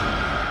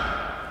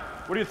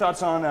are your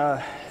thoughts on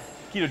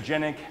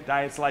ketogenic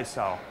diets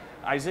lifestyle?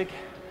 Isaac?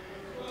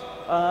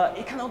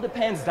 It kind of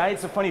depends.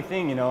 Diet's a funny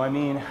thing, I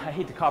mean, I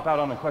hate to cop out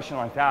on a question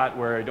like that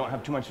where I don't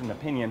have too much of an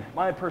opinion.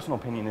 My personal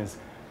opinion is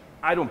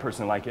I don't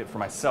personally like it for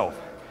myself,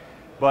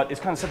 but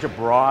it's kind of such a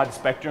broad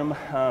spectrum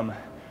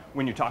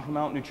when you're talking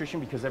about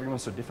nutrition because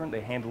everyone's so different.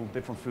 They handle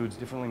different foods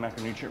differently,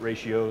 macronutrient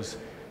ratios,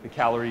 the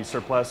calorie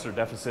surplus or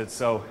deficits.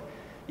 So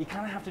you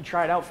kind of have to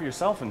try it out for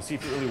yourself and see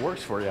if it really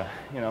works for you.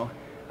 You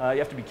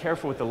have to be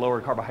careful with the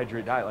lower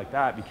carbohydrate diet like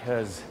that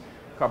because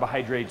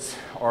carbohydrates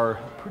are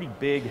a pretty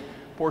big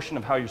portion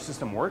of how your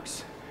system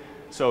works.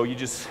 So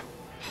it's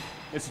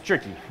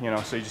tricky,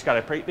 so you just got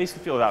to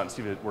basically feel it out and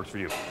see if it works for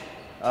you.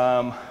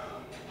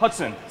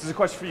 Hudson, this is a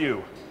question for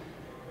you.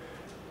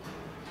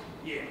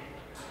 Yeah.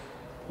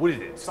 What is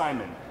it?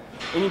 Simon,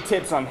 any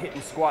tips on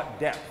hitting squat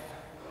depth?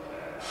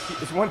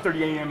 It's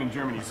 1:30 a.m. in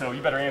Germany, so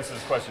you better answer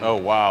this question. Oh,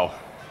 wow.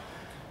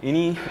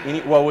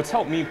 Well, what's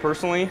helped me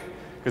personally,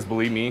 because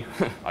believe me,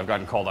 I've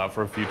gotten called out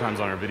for a few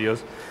times on our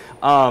videos.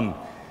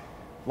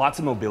 Lots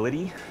of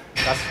mobility.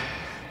 That's,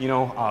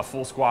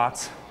 full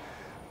squats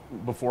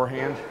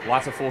beforehand.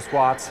 Lots of full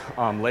squats,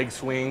 leg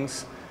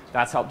swings.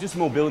 That's helped. Just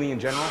mobility in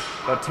general,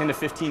 about 10 to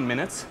 15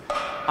 minutes.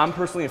 I'm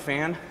personally a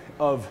fan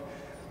of,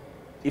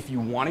 if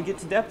you want to get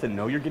to depth and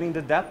know you're getting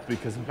to depth,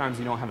 because sometimes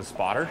you don't have a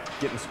spotter,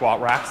 get in the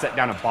squat rack, set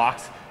down a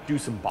box, do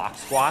some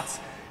box squats.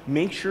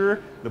 Make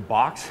sure the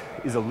box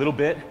is a little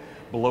bit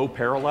below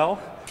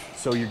parallel,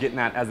 so you're getting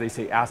that, as they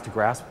say, ass to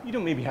grass. You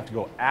don't maybe have to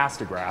go ass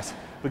to grass,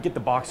 but get the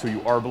box so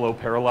you are below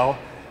parallel.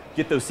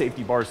 Get those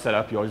safety bars set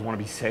up. You always want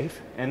to be safe,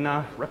 and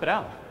rep it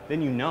out.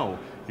 Then you know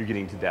you're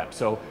getting to depth.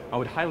 So I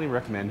would highly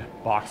recommend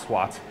box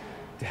squats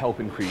to help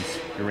increase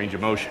your range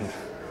of motion.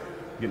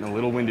 I'm getting a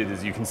little winded,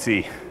 as you can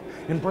see.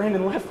 And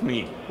Brandon left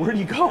me. Where'd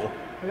he go?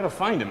 I gotta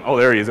find him. Oh,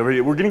 there he is over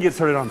here. We're gonna get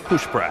started on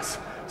push press.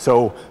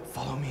 So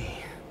follow me.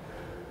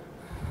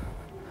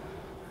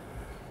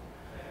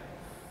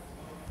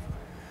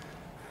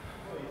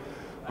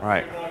 All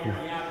right.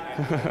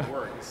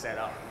 Work set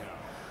up.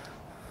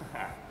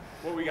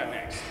 What we got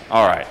next?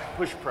 All right.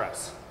 Push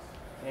press.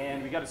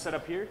 And we got it set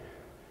up here.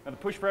 Now the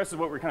push press is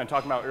what we were kind of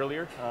talking about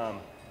earlier.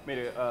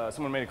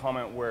 Someone made a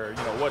comment where,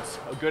 what's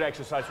a good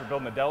exercise for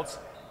building the delts?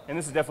 And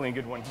this is definitely a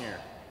good one here.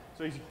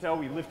 So as you can tell,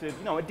 we lifted,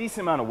 a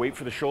decent amount of weight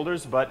for the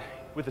shoulders, but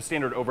with the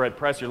standard overhead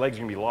press, your legs are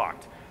gonna be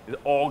locked. It's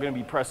all gonna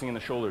be pressing in the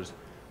shoulders.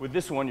 With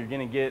this one, you're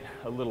gonna get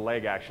a little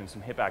leg action,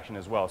 some hip action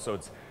as well. So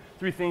it's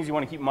 3 things you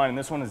wanna keep in mind, and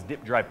this one is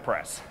dip, drive,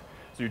 press.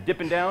 So you're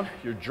dipping down,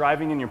 you're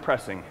driving, and you're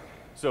pressing.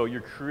 So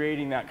you're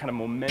creating that kind of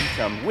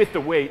momentum with the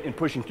weight and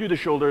pushing through the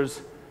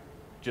shoulders,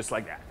 just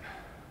like that.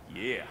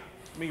 Yeah.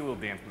 Make a little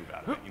dance move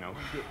out of it,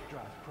 Dip,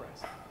 drive,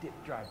 press.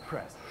 Dip, drive,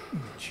 press.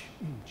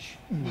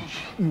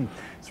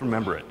 Just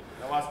remember it.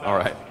 All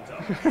right.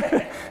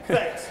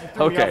 Thanks.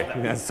 Okay.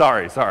 Yeah,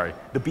 sorry.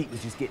 The beat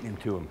was just getting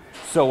into him.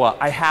 So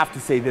I have to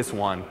say this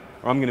one,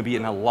 or I'm going to be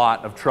in a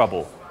lot of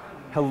trouble.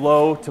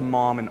 Hello to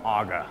Mom and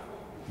Aga.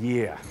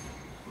 Yeah.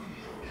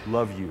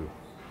 Love you.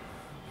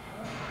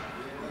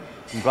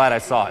 I'm glad I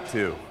saw it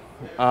too.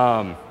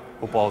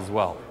 Hope all is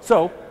well.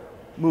 So,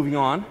 moving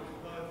on.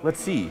 Let's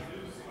see.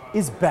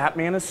 Is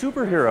Batman a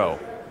superhero?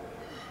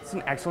 It's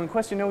an excellent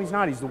question. No, he's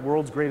not. He's the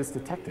world's greatest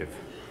detective.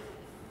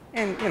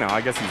 And, I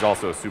guess he's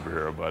also a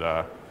superhero, but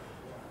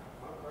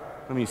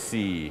let me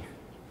see.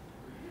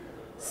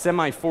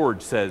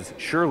 Semi-Forge says,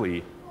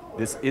 surely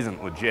this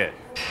isn't legit.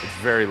 It's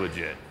very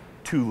legit.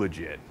 Too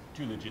legit.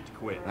 Too legit to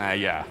quit.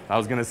 Yeah, I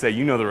was gonna say,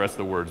 you know the rest of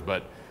the words,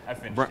 but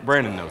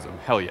Brandon knows them.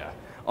 Hell yeah.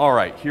 All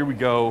right, here we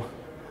go.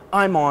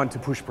 I'm on to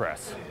push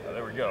press. Oh,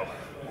 there we go.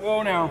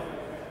 Whoa now.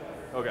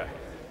 Okay.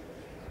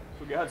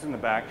 So we got Hudson in the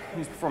back.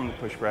 He's performing the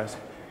push press.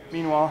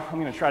 Meanwhile, I'm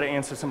gonna try to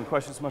answer some of the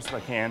questions as much as I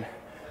can.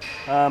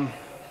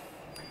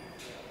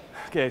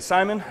 Okay,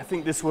 Simon, I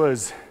think this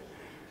was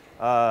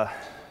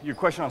your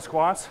question on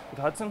squats with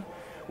Hudson.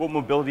 What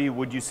mobility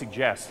would you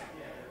suggest?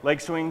 Leg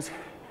swings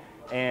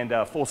and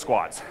full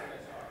squats.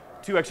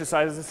 2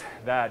 exercises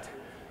that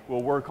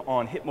will work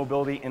on hip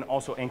mobility and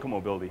also ankle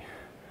mobility.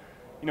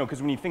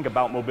 Because when you think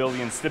about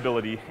mobility and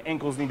stability,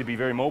 ankles need to be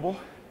very mobile,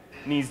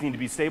 knees need to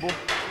be stable,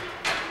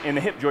 and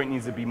the hip joint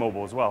needs to be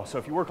mobile as well. So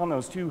if you work on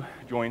those 2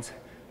 joints,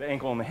 the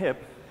ankle and the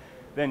hip,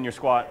 then your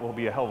squat will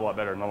be a hell of a lot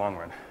better in the long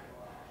run.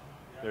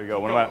 There you go.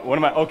 What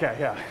am I? Okay,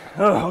 yeah.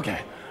 Oh,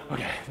 okay.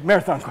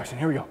 Marathon question.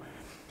 Here we go.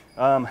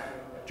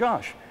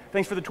 Josh,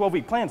 thanks for the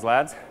 12-week plans,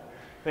 lads.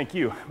 Thank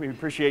you. We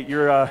appreciate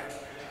you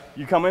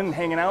coming,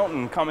 hanging out,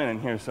 and commenting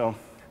here. So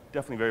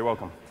definitely very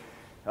welcome.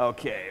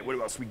 Okay, what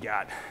else we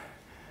got?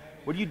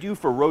 What do you do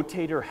for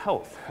rotator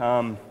health?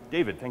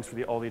 David, thanks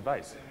for all the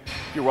advice.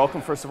 You're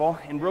welcome, first of all.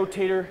 And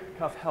rotator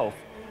cuff health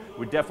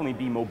would definitely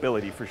be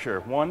mobility for sure.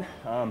 1,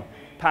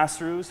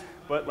 pass-throughs,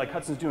 but like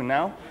Hudson's doing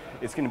now,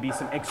 it's gonna be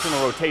some external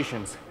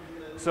rotations.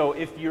 So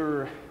if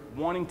you're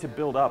wanting to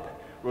build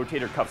up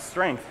rotator cuff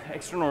strength,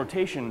 external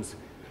rotations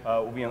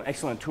will be an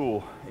excellent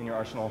tool in your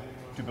arsenal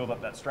to build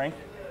up that strength.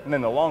 And then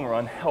in the long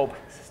run, help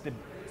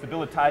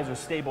stabilize your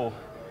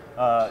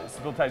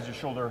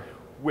shoulder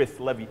with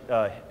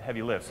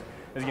heavy lifts.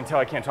 As you can tell,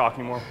 I can't talk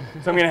anymore,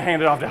 so I'm gonna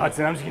hand it off to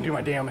Hudson. I'm just gonna do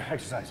my damn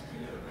exercise.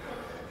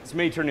 This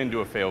may turn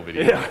into a fail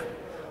video. Yeah.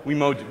 We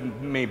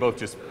may both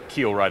just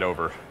keel right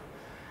over.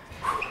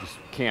 Just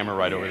camera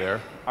right over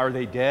there. Are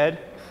they dead?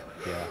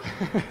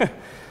 Yeah.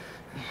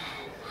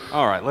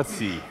 All right, let's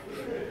see.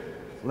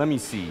 Let me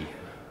see.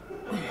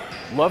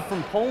 Love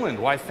from Poland.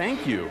 Why,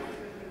 thank you.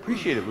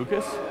 Appreciate it,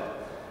 Lucas.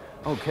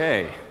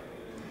 Okay.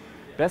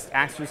 Best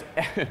exercise.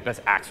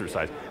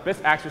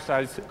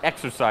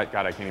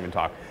 God, I can't even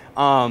talk.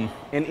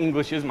 And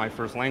English is my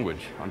first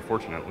language,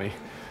 unfortunately.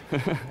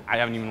 I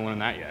haven't even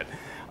learned that yet.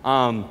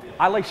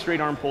 I like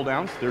straight arm pull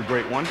downs. They're a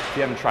great one. If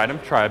you haven't tried them,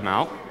 try them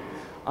out.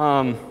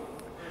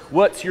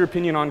 What's your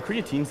opinion on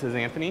creatine, says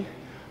Anthony.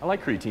 I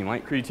like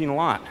creatine a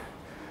lot.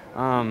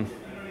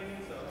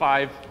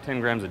 5 to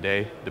 10 grams a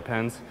day,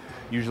 depends.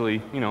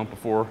 Usually, you know,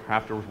 before,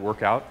 after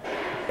workout.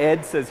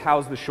 Ed says,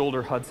 how's the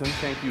shoulder, Hudson?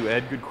 Thank you,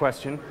 Ed, good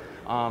question.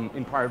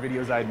 In prior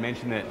videos, I had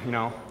mentioned that, you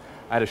know,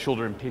 I had a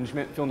shoulder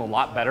impingement, feeling a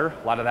lot better.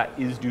 A lot of that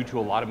is due to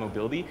a lot of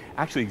mobility.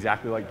 Actually,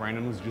 exactly like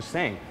Brandon was just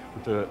saying,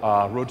 with the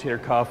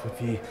rotator cuff, with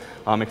the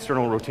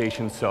external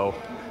rotation, so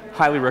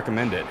highly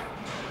recommend it.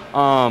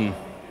 Let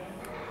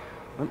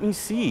me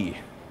see.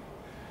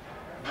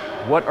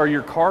 What are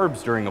your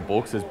carbs during a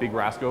bulk, says Big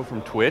Rasco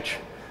from Twitch.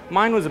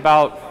 Mine was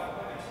about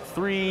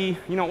 3,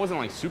 you know, it wasn't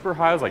like super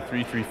high, it was like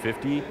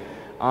 350.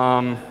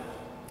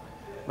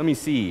 Let me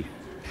see.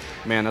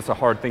 Man, that's a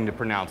hard thing to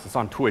pronounce. It's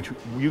on Twitch.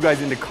 You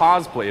guys into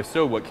cosplay? If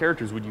so, what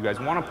characters would you guys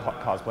want to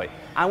cosplay?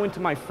 I went to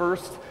my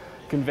first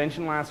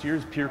convention last year,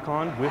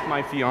 PureCon, with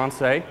my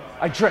fiance.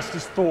 I dressed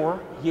as Thor,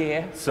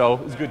 yeah. So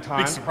it was a good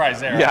time. Big surprise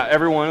there. Yeah,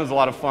 everyone, it was a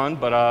lot of fun,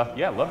 but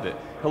yeah, loved it.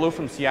 Hello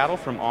from Seattle,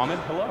 from Ahmed,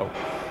 hello.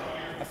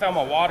 I found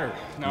my water.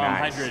 Now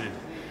Nice. I'm hydrated.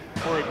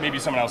 Or maybe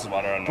someone else's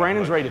water, I don't know.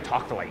 Brandon's ready to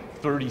talk for like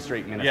 30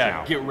 straight minutes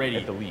now. Yeah, get ready.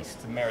 At the least.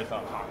 It's a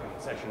marathon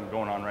session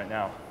going on right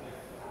now.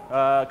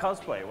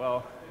 Cosplay,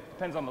 well,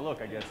 depends on the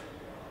look, I guess.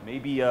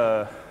 Maybe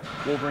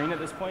Wolverine at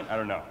this point? I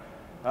don't know.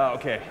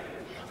 Okay,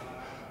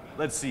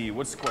 let's see,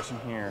 what's the question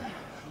here?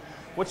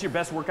 What's your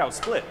best workout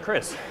split,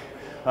 Chris?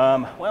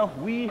 Well,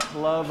 we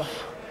love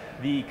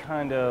the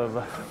kind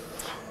of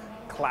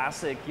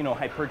classic, you know,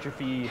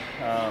 hypertrophy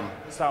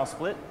style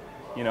split.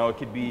 You know, it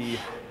could be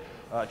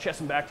chest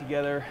and back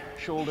together,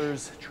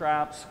 shoulders,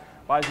 traps,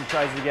 bis and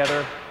tris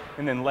together,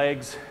 and then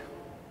legs.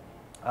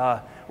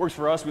 Works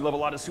for us. We love a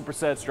lot of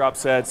supersets, drop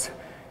sets,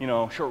 you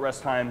know, short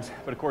rest times.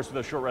 But of course, with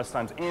those short rest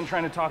times and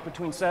trying to talk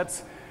between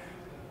sets,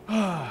 get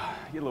a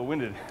little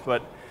winded.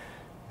 But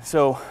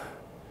so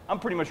I'm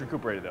pretty much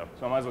recuperated though,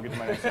 so I might as well get to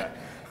my next set.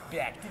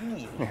 Back to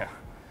me. Yeah.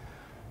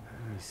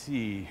 Let me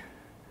see.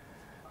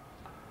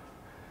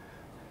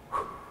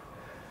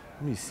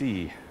 Let me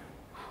see.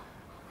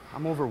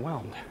 I'm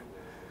overwhelmed.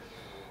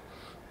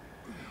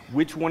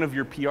 Which one of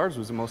your PRs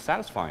was the most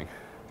satisfying?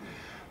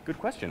 Good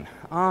question.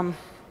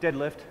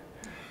 Deadlift.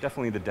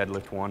 Definitely the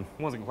deadlift one.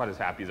 Wasn't quite as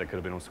happy as I could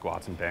have been with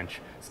squats and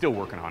bench. Still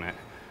working on it.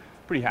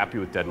 Pretty happy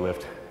with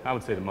deadlift. I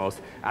would say the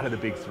most out of the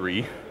big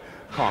 3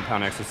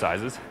 compound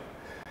exercises.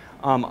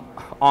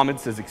 Ahmed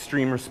says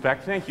extreme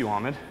respect. Thank you,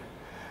 Ahmed.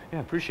 Yeah,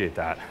 appreciate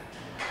that.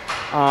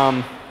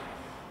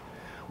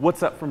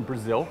 What's up from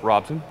Brazil?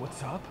 Robson,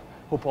 what's up?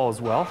 Hope all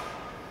is well.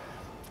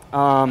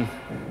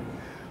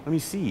 Let me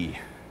see.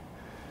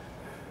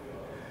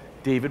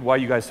 David, why are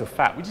you guys so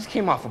fat? We just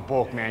came off a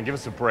bulk, man. Give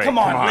us a break. Come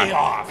on, lay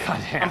off.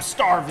 Goddamn. I'm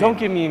starving. Don't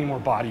give me any more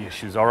body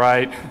issues, all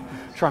right?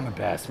 Try my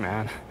best,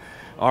 man.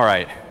 All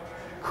right.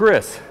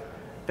 Chris,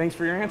 thanks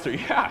for your answer.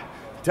 Yeah,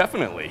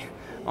 definitely.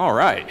 All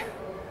right.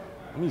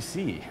 Let me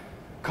see.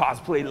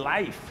 Cosplay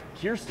life.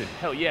 Kirsten,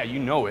 hell yeah, you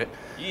know it.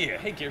 Yeah,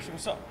 hey Kirsten,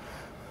 what's up?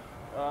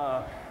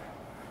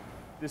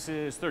 This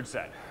is 3rd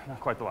set,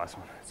 not quite the last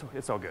one.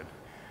 It's all good.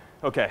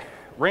 Okay,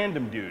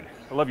 random dude,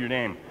 I love your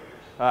name.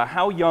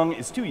 How young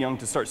is too young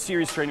to start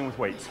serious training with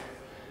weights?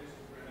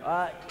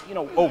 You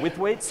know, with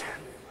weights?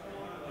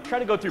 Try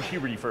to go through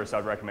puberty first,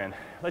 I'd recommend.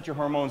 Let your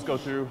hormones go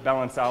through,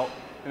 balance out,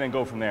 and then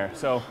go from there.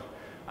 So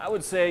I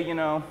would say, you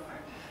know,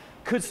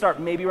 could start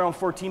maybe around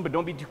 14, but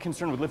don't be too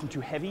concerned with lifting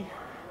too heavy.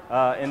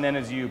 And then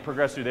as you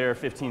progress through there,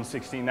 15,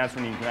 16, that's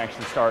when you can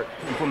actually start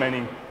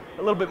implementing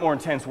a little bit more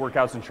intense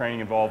workouts and training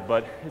involved,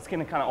 but it's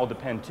gonna kind of all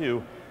depend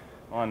too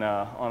on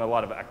a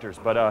lot of factors.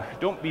 But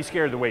don't be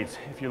scared of the weights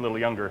if you're a little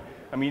younger.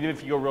 I mean, even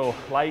if you go real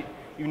light,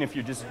 even if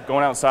you're just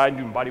going outside and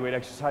doing body weight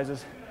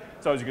exercises,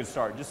 it's always a good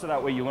start, just so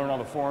that way you learn all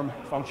the form,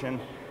 function,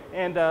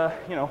 and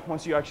you know,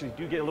 once you actually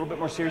do get a little bit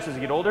more serious as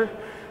you get older,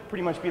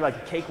 pretty much be like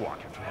a cakewalk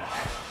after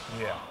that.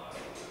 Yeah.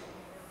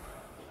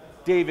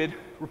 David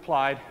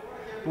replied,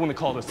 the one that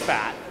called us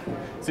fat,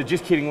 said,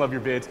 just kidding, love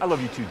your vids. I love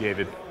you too,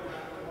 David.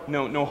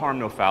 No harm,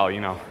 no foul,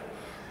 you know.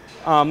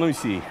 Let me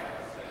see.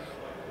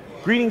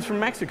 Greetings from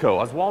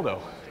Mexico,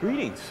 Oswaldo.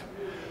 Greetings.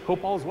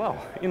 Hope all is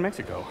well in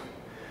Mexico.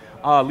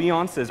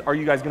 Leon says, are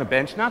you guys gonna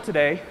bench? Not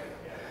today.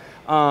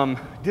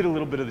 Did a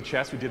little bit of the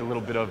chest. We did a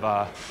little bit of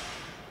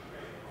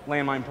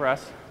landmine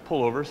press,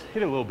 pullovers,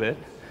 hit a little bit.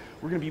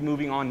 We're gonna be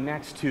moving on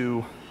next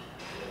to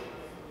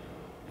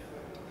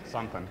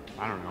something,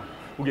 I don't know.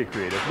 We'll get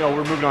creative. No,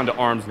 we're moving on to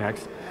arms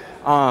next.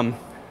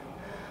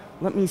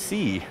 Let me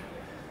see.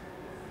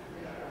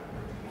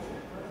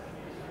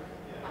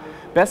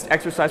 Best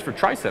exercise for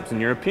triceps, in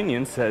your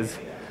opinion, says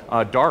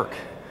Dark.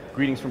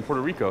 Greetings from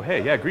Puerto Rico.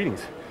 Hey, yeah,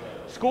 greetings.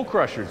 Skull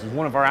Crushers is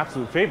one of our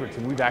absolute favorites,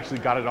 and we've actually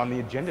got it on the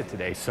agenda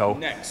today. So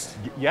Next.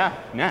 Yeah,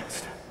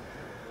 next.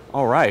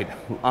 All right.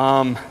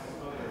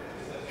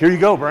 Here you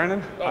go,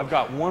 Brandon. Oh. I've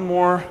got one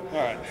more All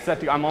right.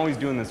 set. I'm always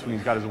doing this when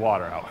he's got his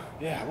water out.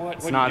 Yeah, what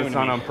It's are not you doing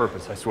to me? on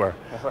purpose, I swear.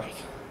 All right.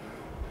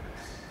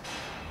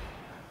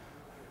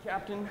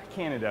 Captain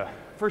Canada,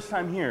 first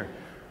time here,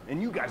 and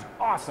you guys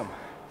are awesome.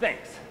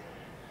 Thanks.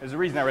 There's a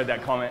reason I read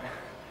that comment.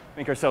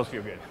 Make ourselves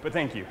feel good, but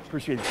thank you.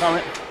 Appreciate the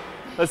comment.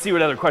 Let's see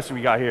what other question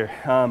we got here.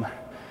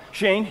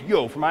 Shane,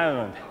 yo, from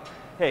Ireland.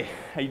 Hey,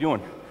 how you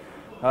doing?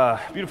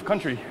 Beautiful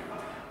country.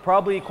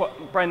 Probably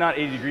not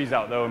 80 degrees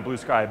out though in blue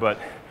sky, but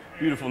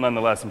beautiful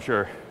nonetheless, I'm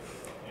sure.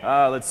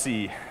 Let's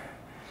see.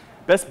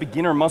 Best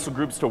beginner muscle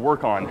groups to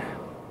work on.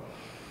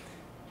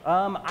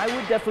 I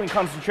would definitely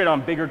concentrate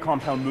on bigger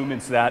compound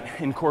movements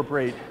that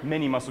incorporate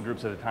many muscle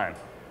groups at a time.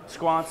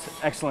 Squats,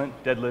 excellent.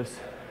 Deadlifts.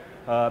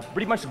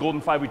 Pretty much the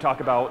golden five we talk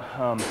about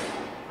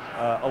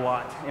a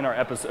lot in our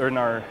episode, or in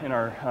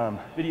our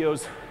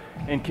videos,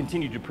 and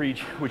continue to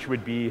preach, which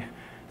would be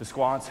the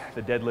squats,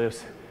 the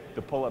deadlifts,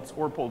 the pull-ups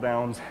or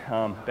pull-downs,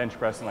 bench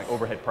press, and like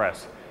overhead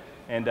press.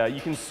 And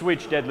you can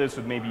switch deadlifts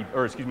with maybe,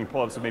 or excuse me,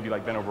 pull-ups with maybe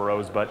like bent over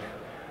rows, but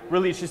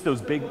really it's just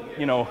those big,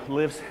 you know,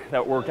 lifts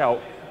that work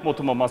out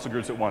multiple muscle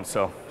groups at once.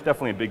 So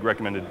definitely a big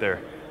recommended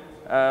there.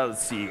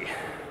 Let's see.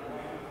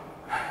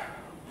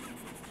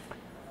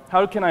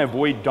 How can I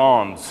avoid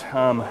DOMs?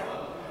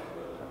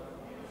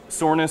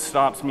 Soreness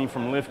stops me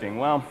from lifting.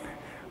 Well,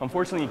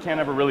 unfortunately, you can't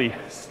ever really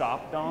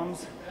stop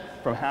DOMs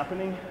from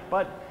happening,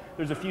 but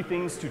there's a few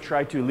things to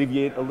try to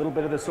alleviate a little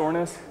bit of the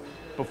soreness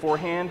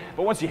beforehand.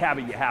 But once you have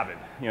it,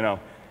 you know.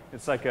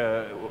 It's like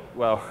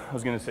well, I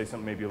was gonna say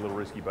something maybe a little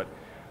risky, but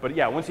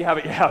yeah, once you have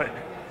it, you have it.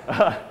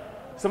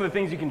 Some of the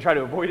things you can try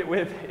to avoid it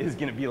with is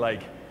gonna be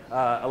like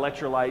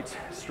electrolytes,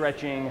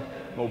 stretching,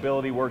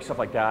 mobility work, stuff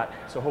like that.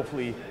 So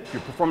hopefully if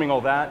you're performing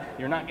all that,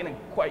 you're not gonna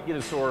quite get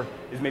as sore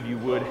as maybe you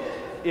would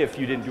if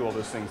you didn't do all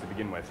those things to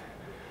begin with.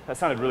 That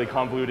sounded really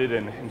convoluted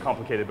and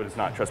complicated, but it's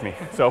not, trust me.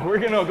 So we're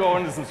gonna go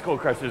into some skull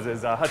crushers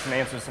as Hudson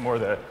answers some more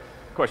of the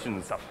questions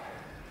and stuff.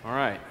 All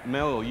right,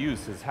 Mel U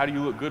says, how do you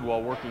look good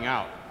while working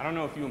out? I don't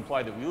know if you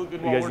implied that we look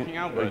good while working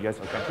out, but you guys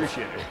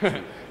appreciate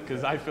it.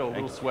 Because I feel a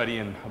little sweaty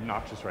and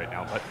obnoxious right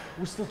now, but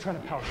we're still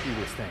trying to power through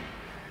this thing.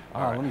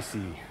 All right, let me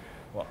see.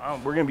 Well,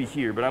 we're gonna be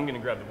here, but I'm gonna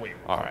grab the weight.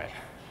 All right.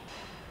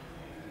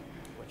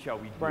 What shall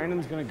we do?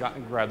 Brandon's gonna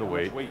grab the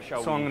weight,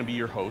 so I'm gonna be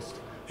your host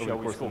over the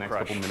course of the next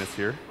couple minutes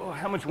here. Oh,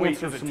 how much weight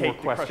does it take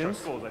to crush our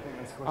skulls? I think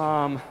that's the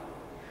question.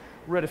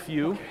 Read a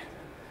few. Okay.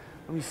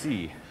 Let me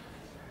see.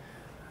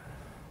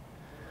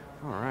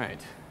 All right.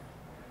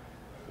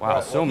 Wow,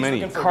 right, so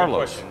many.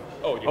 Carlos.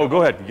 Oh,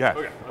 go ahead. Yeah.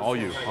 Okay. All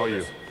you.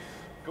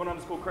 Going on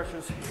to skull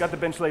crushers. Got the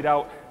bench laid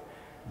out.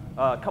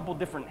 A couple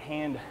different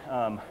hand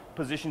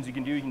positions you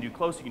can do. You can do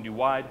close, you can do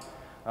wide.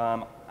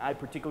 I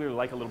particularly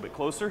like a little bit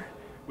closer.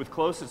 With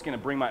close, it's going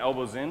to bring my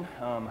elbows in,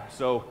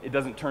 so it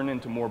doesn't turn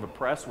into more of a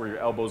press where your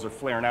elbows are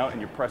flaring out and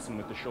you're pressing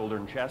with the shoulder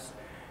and chest.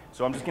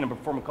 So I'm just going to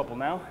perform a couple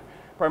now.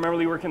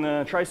 Primarily working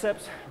the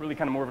triceps, really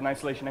kind of more of an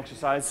isolation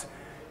exercise.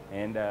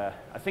 And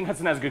I think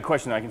Hudson has a good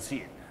question. I can see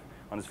it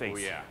on his face. Oh,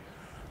 yeah.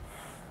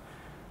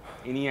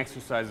 Any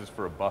exercises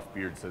for a buff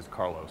beard, says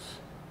Carlos.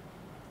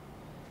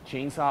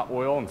 Chainsaw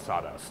oil and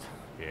sawdust.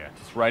 Yeah,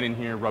 just right in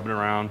here, rub it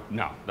around.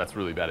 No, that's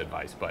really bad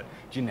advice, but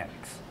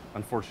genetics.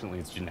 Unfortunately,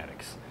 it's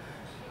genetics.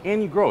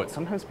 And you grow it.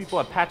 Sometimes people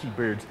have patchy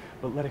beards,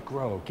 but let it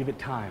grow. Give it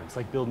time. It's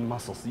like building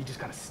muscle, so you just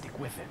gotta stick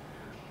with it.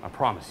 I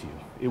promise you,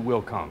 it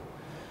will come.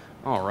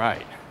 All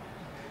right.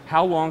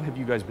 How long have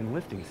you guys been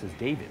lifting, says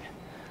David?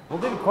 Well,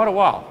 David, quite a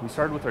while. We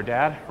started with our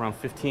dad around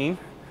 15.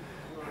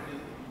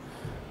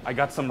 I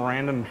got some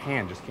random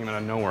hand, just came out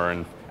of nowhere,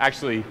 and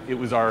actually, it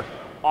was our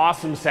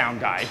awesome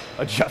sound guy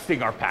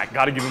adjusting our pack.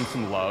 Gotta give him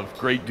some love.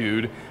 Great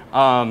dude.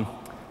 Let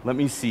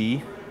me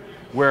see.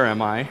 Where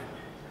am I?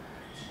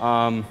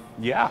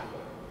 Yeah.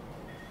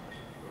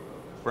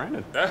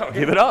 Brandon,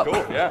 give it up.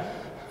 Cool, yeah.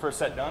 First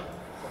set done.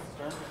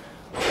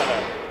 Let's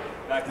kind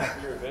of back up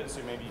here a bit so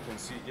maybe you can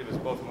see, give us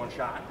both in one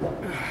shot.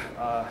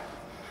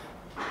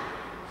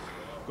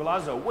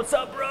 Golazo, what's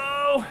up,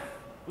 bro?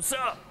 What's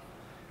up?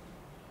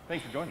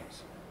 Thanks for joining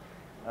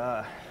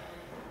us.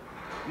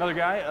 Another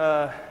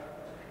guy,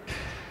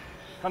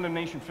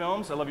 Condemnation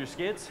Films, I love your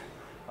skits.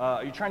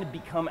 Are you trying to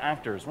become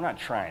actors? We're not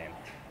trying.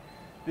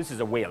 This is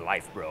a way of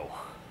life, bro.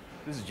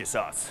 This is just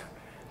us.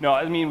 No,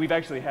 I mean, we've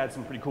actually had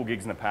some pretty cool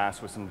gigs in the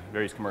past with some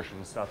various commercials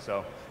and stuff,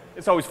 so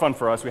it's always fun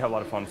for us. We have a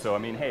lot of fun, so I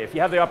mean, hey, if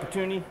you have the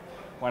opportunity,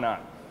 why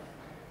not?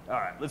 All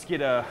right, let's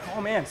get, oh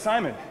man,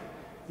 Simon.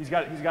 He's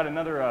got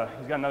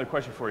another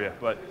question for you,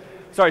 but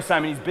sorry,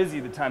 Simon, he's busy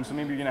at the time, so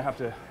maybe you're gonna have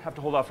to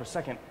hold off for a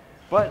second.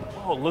 But,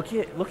 oh, look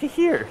at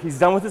here. He's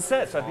done with his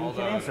set, so I think he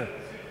can answer.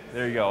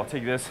 There you go, I'll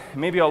take this.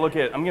 Maybe I'm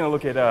gonna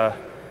look at,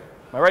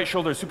 my right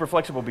shoulder is super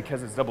flexible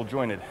because it's double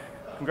jointed.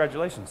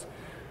 Congratulations.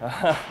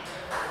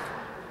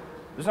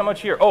 There's not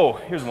much here. Oh,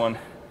 here's one.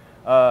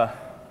 All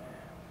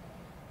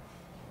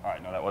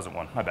right, no, that wasn't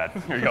one. My bad.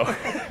 Here you go.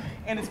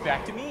 And it's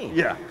back to me.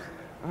 Yeah.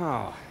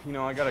 Oh, you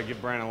know, I gotta give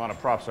Brandon a lot of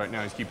props right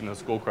now. He's keeping those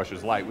skull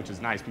crushers light, which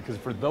is nice because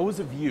for those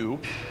of you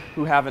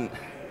who haven't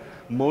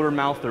motor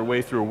mouthed their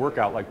way through a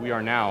workout like we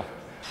are now,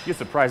 you get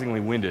surprisingly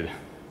winded.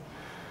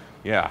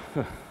 Yeah.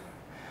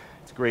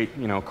 It's great,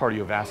 you know,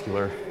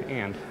 cardiovascular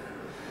and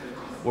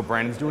what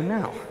Brandon's doing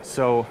now.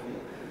 So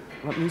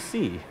let me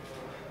see.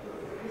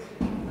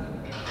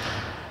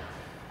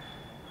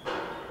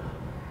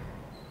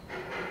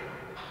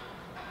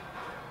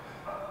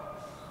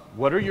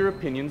 What are your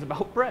opinions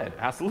about bread?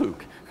 Asked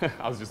Luke.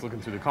 I was just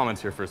looking through the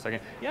comments here for a second.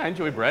 Yeah, I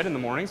enjoy bread in the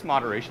mornings,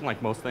 moderation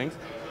like most things.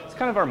 It's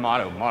kind of our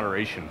motto,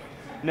 moderation.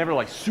 Never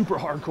like super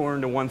hardcore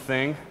into one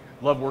thing,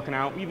 Love working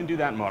out. We even do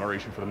that in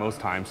moderation for the most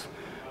times,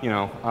 you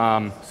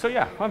know. So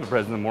yeah, I'll have a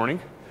bread in the morning.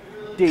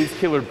 Dave's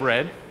Killer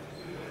Bread,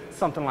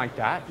 something like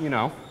that, you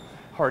know.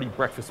 Hearty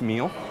breakfast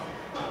meal.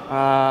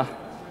 All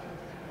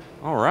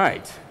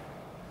right.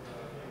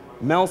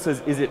 Mel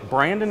says, is it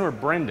Brandon or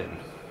Brendan?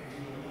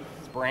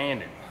 It's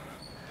Brandon.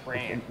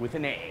 Brand. With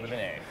an A. With an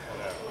A.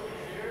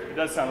 Okay. It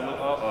does sound a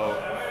little, uh-oh.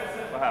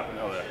 What happened?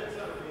 Oh, there.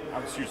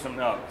 I'm just shooting something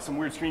up. Some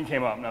weird screen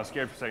came up and I was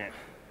scared for a second.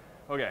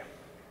 Okay.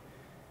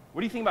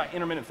 What do you think about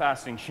intermittent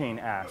fasting, Shane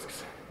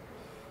asks.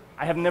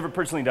 I have never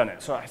personally done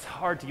it, so it's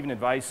hard to give an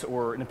advice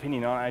or an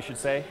opinion on it, I should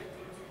say.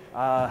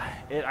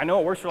 I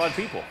know it works for a lot of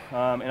people,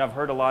 and I've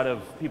heard a lot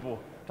of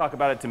people talk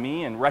about it to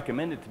me and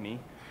recommend it to me,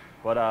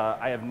 but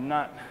I have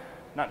not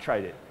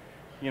tried it.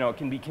 You know, it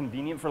can be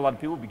convenient for a lot of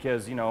people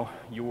because, you know,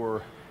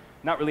 you're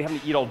not really having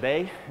to eat all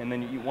day, and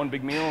then you eat one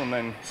big meal, and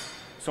then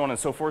so on and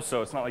so forth,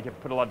 so it's not like you have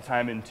to put a lot of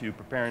time into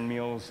preparing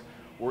meals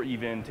or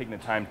even taking the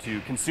time to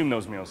consume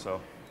those meals,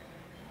 so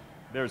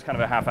there's kind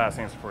of a half-assed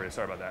answer for you,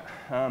 sorry about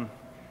that.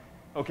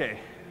 Okay,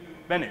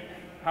 Bennett,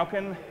 how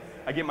can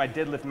I get my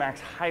deadlift max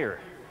higher?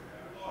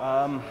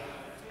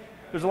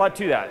 There's a lot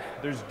to that.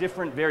 There's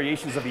different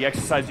variations of the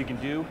exercise you can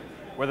do,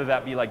 whether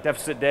that be like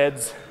deficit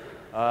deads,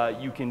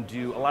 you can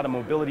do a lot of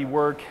mobility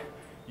work,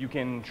 you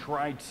can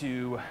try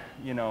to,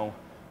 you know,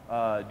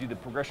 do the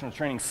progressional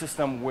training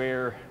system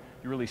where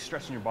you're really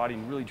stressing your body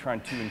and really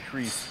trying to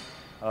increase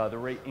the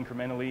rate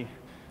incrementally,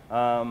 so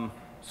on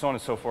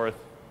and so forth.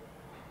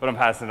 But I'm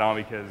passing it on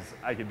because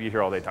I could be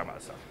here all day talking about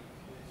this stuff.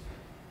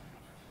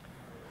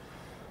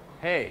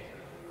 Hey,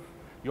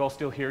 you all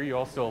still here? You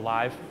all still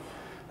alive?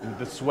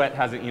 The sweat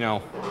hasn't, you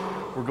know,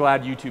 we're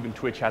glad YouTube and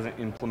Twitch hasn't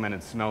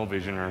implemented smell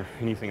vision or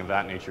anything of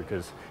that nature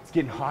because it's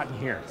getting hot in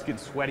here. It's getting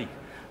sweaty.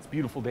 It's a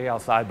beautiful day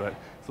outside, but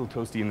it's a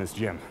little toasty in this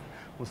gym.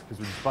 Because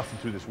we're just busting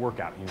through this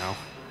workout, you know.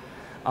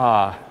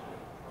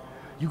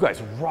 You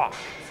guys rock,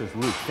 says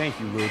Luke. Thank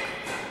you, Luke.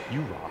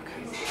 You rock.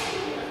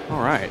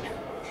 All right.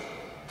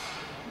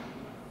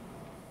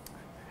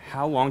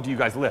 How long do you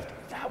guys lift?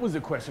 That was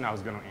a question I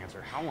was going to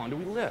answer. How long do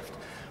we lift?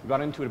 We got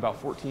into it about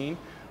 14.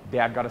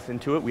 Dad got us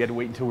into it. We had to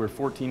wait until we were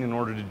 14 in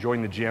order to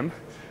join the gym.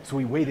 So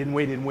we waited and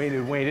waited and waited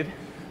and waited.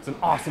 It's an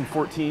awesome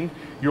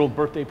 14-year-old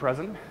birthday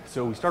present.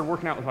 So we started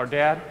working out with our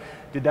dad,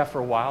 did that for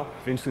a while,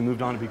 eventually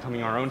moved on to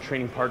becoming our own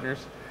training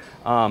partners.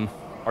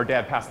 Our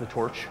dad passed the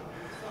torch.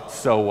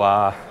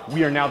 So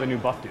we are now the new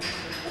buff dude.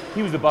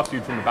 He was the buff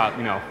dude from about,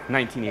 you know,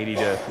 1980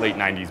 to late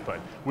 90s, but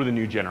we're the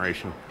new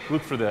generation.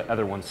 Look for the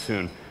other ones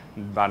soon,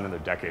 in about another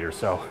decade or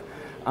so.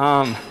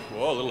 Whoa,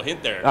 a little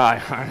hint there.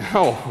 I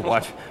know,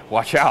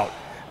 watch out.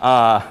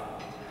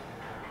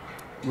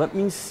 Let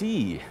me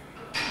see.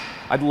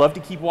 I'd love to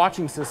keep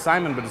watching, says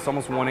Simon, but it's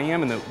almost 1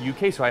 a.m. in the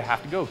UK, so I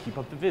have to go. Keep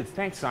up the vids.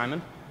 Thanks,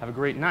 Simon. Have a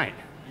great night.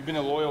 You've been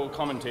a loyal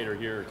commentator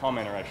here,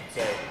 commenter, I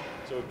should say.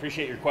 So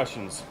appreciate your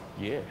questions.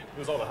 Yeah. It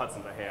was all the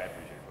Hudsons. Hey, I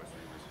appreciate your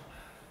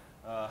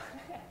questions.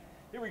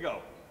 Here we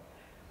go.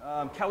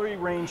 Calorie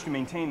range to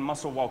maintain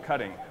muscle while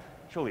cutting.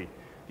 Surely.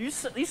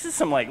 These are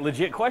some like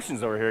legit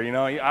questions over here, you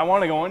know. I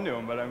want to go into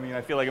them, but I mean,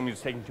 I feel like I'm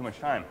just taking too much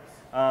time.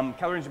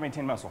 Calorie range to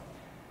maintain muscle.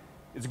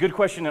 It's a good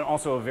question and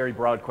also a very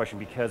broad question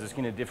because it's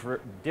going to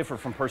differ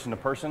from person to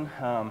person.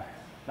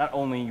 Not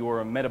only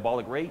your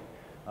metabolic rate,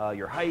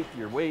 your height,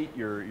 your weight,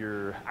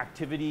 your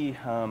activity,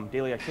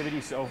 daily activity.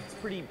 So it's a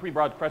pretty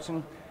broad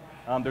question.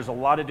 There's a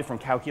lot of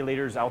different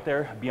calculators out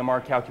there: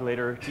 BMR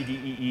calculator,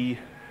 TDEE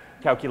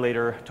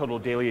calculator, total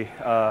daily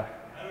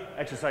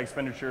exercise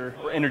expenditure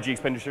or energy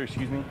expenditure,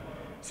 excuse me.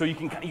 So you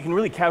can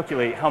really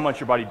calculate how much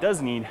your body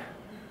does need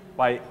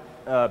by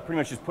pretty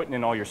much just putting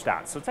in all your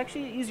stats. So it's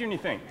actually easier than you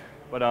think.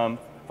 But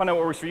find out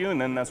what works for you, and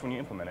then that's when you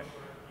implement it.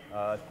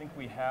 I think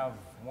we have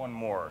one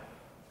more.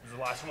 This is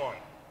the last one.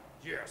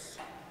 Yes.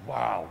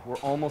 Wow, we're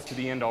almost to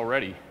the end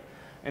already.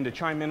 And to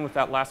chime in with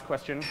that last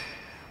question,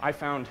 I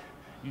found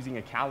using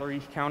a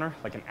calorie counter,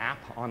 like an app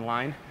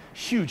online,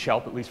 huge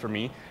help, at least for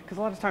me, because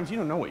a lot of times you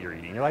don't know what you're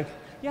eating. You're like,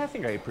 yeah, I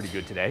think I ate pretty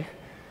good today.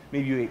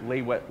 Maybe you ate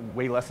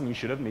way less than you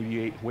should have. Maybe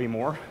you ate way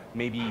more.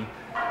 Maybe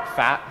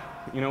fat,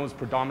 you know, was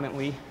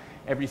predominantly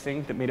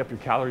everything that made up your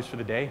calories for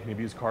the day.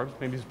 Maybe it was carbs,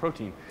 maybe it was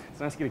protein.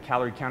 It's nice to get a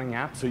calorie counting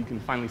app so you can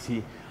finally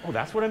see, oh,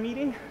 that's what I'm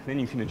eating? Then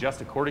you can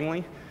adjust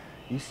accordingly.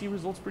 You see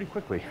results pretty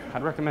quickly.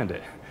 I'd recommend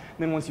it. And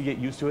then once you get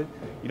used to it,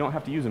 you don't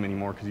have to use them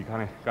anymore because you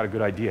kind of got a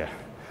good idea.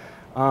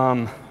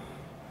 Wow,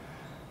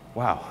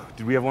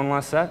 did we have one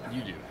last set?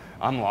 You do.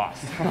 I'm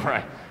lost. All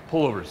right,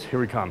 pullovers, here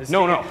we come.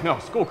 No,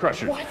 skull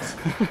crushers. What?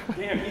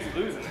 Damn, he's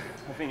losing.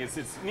 I think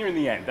it's nearing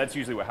the end. That's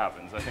usually what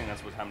happens. I think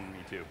that's what's happening to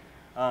me too.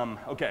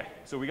 Okay,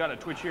 so we got a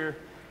Twitch here.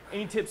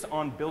 Any tips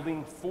on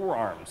building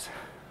forearms?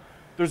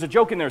 There's a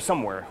joke in there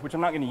somewhere, which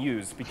I'm not going to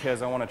use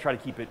because I want to try to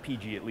keep it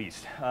PG at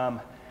least.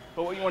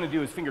 But what you want to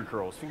do is finger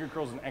curls. Finger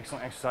curls is an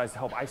excellent exercise to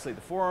help isolate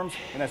the forearms,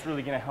 and that's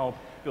really going to help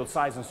build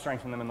size and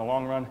strengthen them in the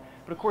long run.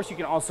 But of course, you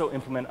can also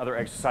implement other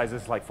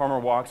exercises like farmer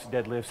walks,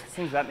 deadlifts,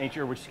 things of that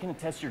nature, which is going to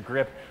test your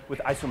grip with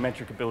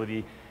isometric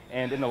ability,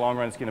 and in the long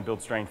run, it's going to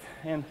build strength.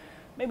 And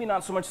maybe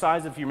not so much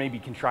size if you're maybe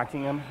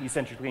contracting them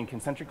eccentrically and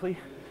concentrically.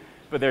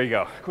 But there you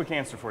go, quick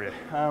answer for you.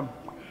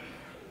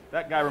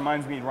 That guy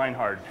reminds me of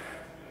Reinhard.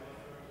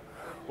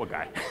 What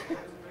guy?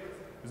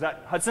 Is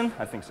that Hudson?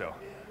 I think so.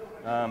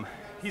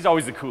 He's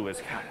always the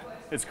coolest. God,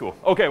 it's cool.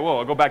 Okay, well,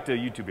 I'll go back to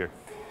YouTube here.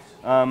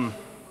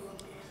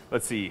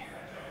 Let's see.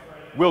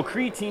 Will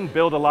creatine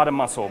build a lot of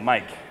muscle?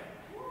 Mike.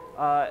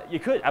 You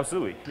could,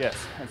 absolutely, yes.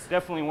 It's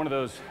definitely one of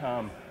those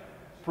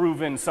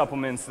proven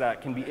supplements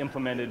that can be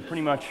implemented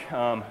pretty much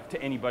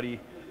to anybody.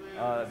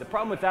 The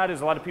problem with that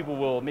is a lot of people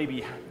will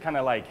maybe kind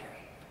of like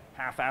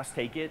half-ass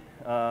take it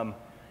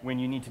when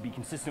you need to be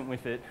consistent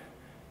with it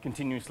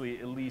continuously,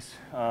 at least,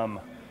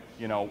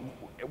 you know,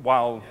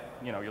 while,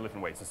 you know, you're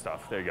lifting weights and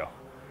stuff. There you go.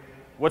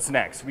 What's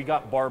next? We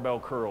got barbell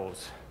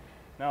curls.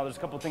 Now, there's a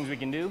couple things we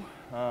can do.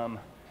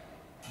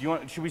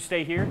 Should we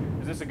stay here?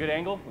 Is this a good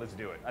angle? Let's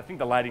do it. I think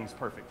the lighting's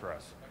perfect for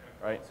us,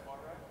 right?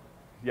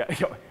 Yeah.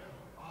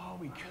 Oh,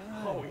 we could.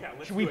 Oh, yeah.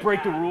 Should we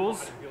break the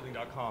rules?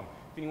 Bodybuilding.com.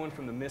 If anyone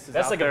from the misses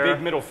That's out like there, a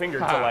big middle finger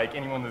to like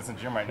anyone that's in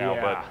the gym right now,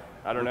 Yeah.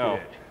 but I don't know.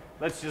 Look at it.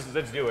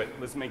 Let's do it.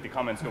 Let's make the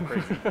comments go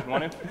crazy. You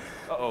want to?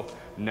 Uh-oh.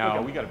 No,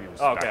 Okay. we got to be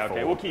respectful.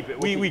 Okay, we'll keep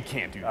it. We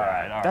can't do that.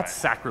 All right. That's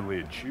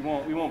sacrilege. We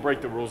won't break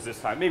the rules this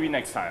time. Maybe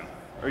next time.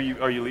 Are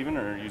you leaving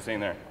or are you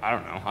staying there? I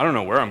don't know. I don't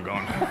know where I'm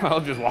going.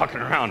 I'm just walking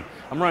around.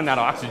 I'm running out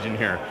of oxygen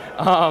here.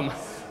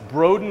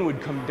 Broden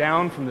would come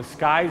down from the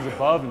skies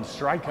above and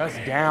strike us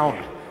down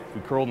if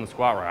we curled in the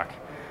squat rack.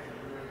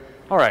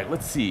 All right,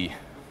 let's see.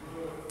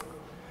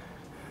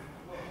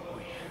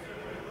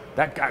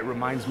 That guy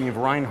reminds me of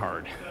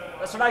Reinhard.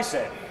 That's what I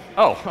said.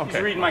 Oh, okay.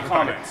 He's reading my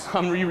comments.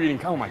 I'm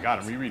rereading. Oh my God,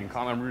 I'm rereading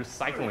comments.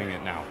 I'm recycling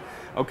it now.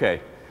 Okay.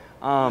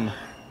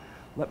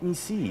 Let me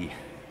see.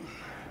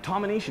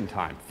 Domination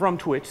Time from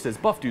Twitch says,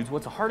 Buff Dudes,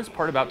 what's the hardest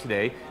part about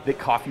today that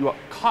caught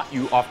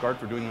you off guard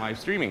for doing live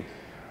streaming?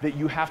 That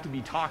you have to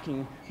be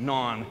talking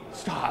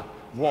non-stop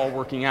while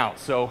working out.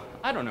 So,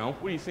 I don't know.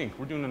 What do you think?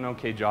 We're doing an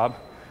okay job?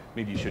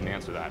 Maybe you shouldn't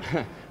answer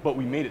that. But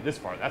we made it this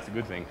far. That's a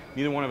good thing.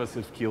 Neither one of us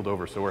has keeled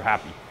over, so we're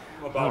happy.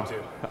 I'm about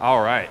to.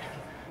 All right.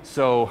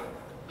 So,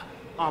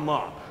 I'm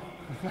up.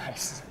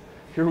 Nice.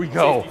 Here we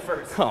go. Safety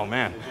first. Oh,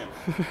 man.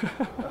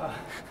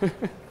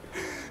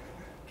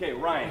 Okay,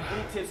 Ryan,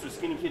 any tips for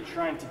skinny kid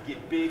trying to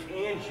get big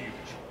and huge?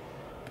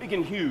 Big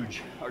and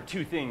huge are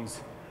two things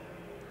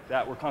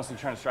that we're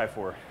constantly trying to strive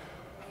for.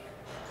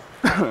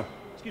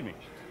 Excuse me.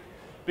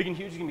 Big and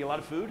huge is gonna be a lot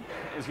of food.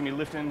 It's gonna be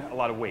lifting a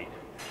lot of weight.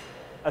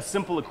 A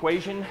simple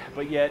equation,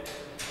 but yet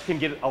can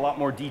get a lot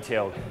more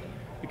detailed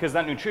because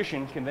that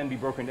nutrition can then be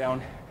broken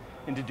down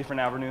into different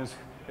avenues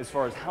as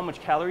far as how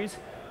much calories,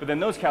 but then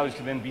those calories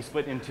can then be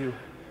split into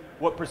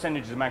what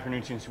percentage of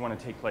macronutrients you want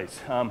to take place.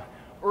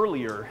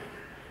 Earlier,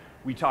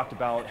 we talked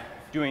about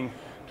doing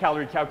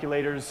calorie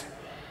calculators,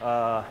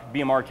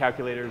 BMR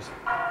calculators,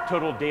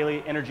 total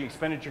daily energy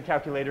expenditure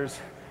calculators.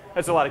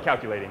 That's a lot of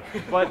calculating,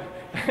 but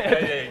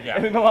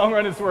in the long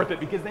run it's worth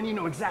it because then you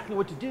know exactly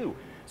what to do.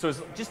 So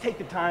just take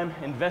the time,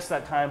 invest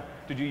that time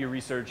to do your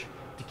research,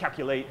 to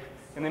calculate,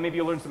 and then maybe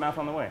you'll learn some math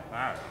on the way. All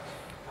right.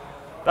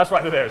 That's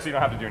why they're there, so you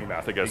don't have to do any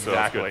math, I guess. Exactly. So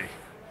that's good.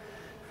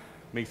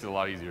 Makes it a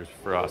lot easier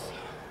for us.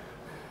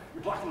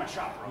 You're blocking my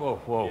shot, bro.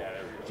 Whoa. Yeah,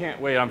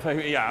 Can't wait.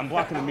 I'm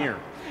blocking the mirror.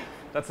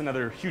 That's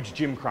another huge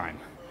gym crime.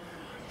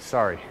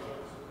 Sorry.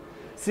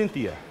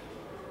 Cynthia.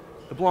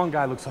 The blonde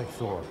guy looks like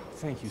Thor.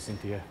 Thank you,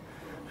 Cynthia.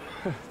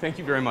 Thank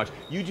you very much.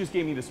 You just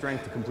gave me the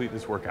strength to complete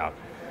this workout.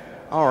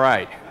 All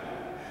right.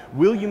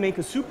 Will you make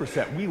a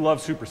superset? We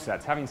love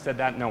supersets. Having said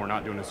that, no, we're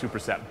not doing a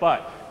superset,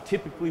 but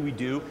typically we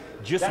do,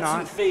 just That's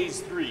not. in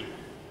phase 3.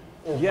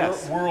 Or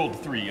Yes. World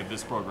 3 of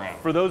this program.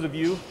 For those of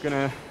you,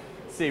 gonna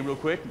say real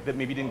quick that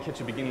maybe didn't catch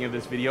the beginning of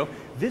this video,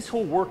 this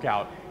whole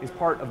workout is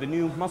part of the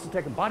new Muscle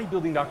Tech and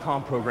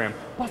Bodybuilding.com program,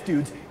 Buff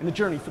Dudes and the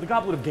Journey for the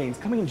Goblet of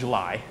Gainz, coming in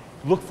July.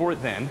 Look for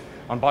it then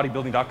on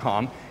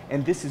Bodybuilding.com,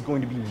 and this is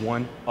going to be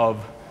one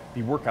of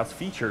the workouts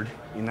featured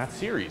in that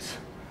series.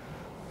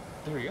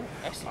 There we go.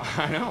 Excellent.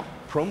 I know.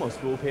 Promo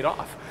school paid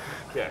off.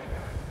 Okay.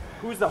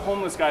 Who's the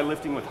homeless guy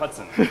lifting with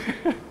Hudson?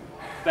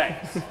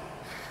 Thanks.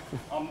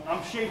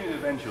 I'm shaving it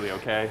eventually,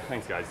 okay?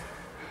 Thanks, guys.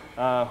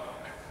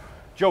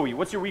 Joey,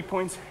 what's your weak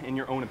points in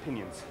your own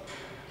opinions?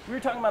 We were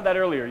talking about that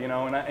earlier, you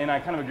know, and I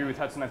kind of agree with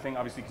Hudson, I think,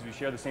 obviously, because we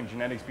share the same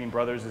genetics being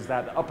brothers, is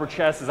that the upper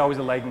chest is always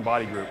a lagging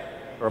body group,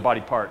 or a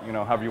body part, you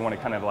know, however you want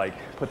to kind of like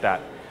put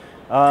that.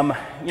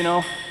 You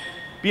know,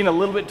 being a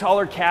little bit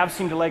taller, calves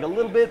seem to lag a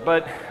little bit,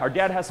 but our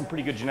dad has some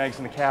pretty good genetics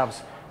in the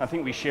calves. I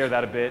think we share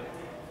that a bit.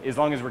 As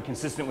long as we're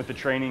consistent with the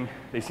training,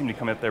 they seem to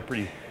come up there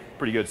pretty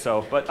good.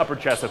 So, but upper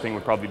chest, I think,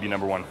 would probably be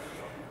number one.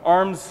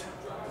 Arms,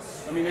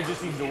 I mean, it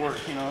just needs to work,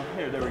 you know.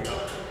 Here, there we go.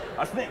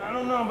 I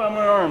don't know about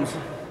my arms.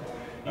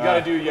 You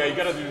gotta do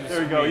this.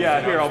 There we go,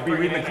 yeah, here, I'll be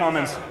reading the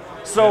comments.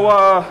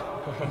 So,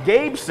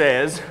 Gabe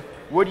says,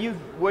 what do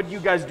you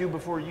guys do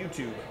before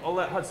YouTube? I'll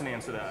let Hudson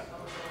answer that.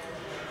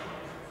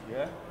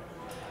 Yeah?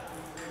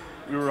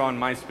 We were on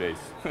MySpace.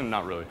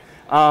 Not really.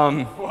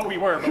 Well, we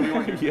were, but we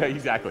weren't. Yeah,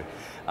 exactly.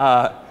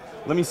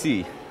 Let me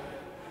see.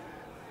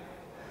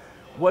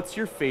 What's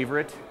your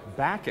favorite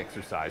back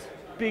exercise?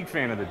 Big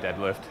fan of the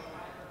deadlift.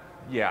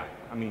 Yeah,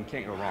 I mean,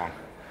 can't go wrong.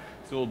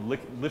 So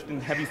lifting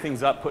heavy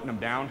things up, putting them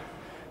down,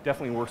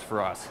 definitely works for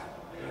us.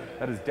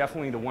 That is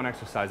definitely the one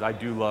exercise I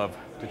do love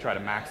to try to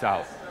max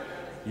out.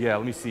 Yeah,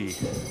 let me see.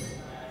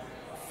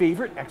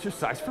 Favorite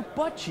exercise for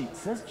butt cheeks,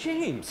 says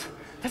James.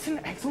 That's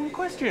an excellent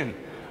question.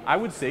 I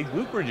would say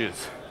glute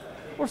bridges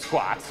or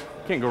squats.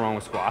 Can't go wrong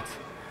with squats.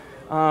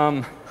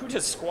 Who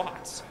does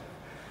squats?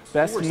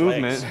 Best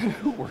movement.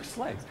 Who works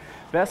legs?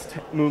 Best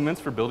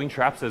movements for building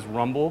traps, says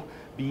Rumble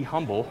Be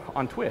Humble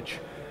on Twitch.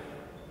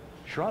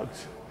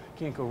 Shrugs.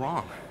 Can't go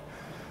wrong.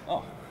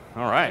 Oh,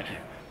 all right.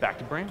 Back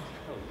to Brandon.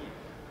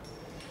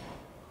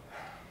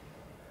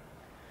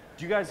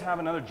 Do you guys have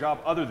another job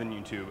other than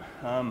YouTube?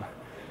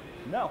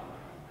 No.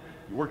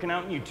 You're working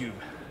out on YouTube.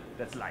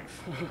 That's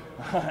life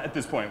at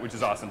this point, which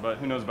is awesome, but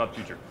who knows about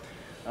the future.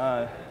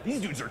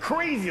 These dudes are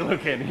crazy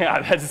looking.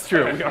 Yeah, that's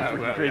true. We are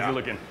freaking crazy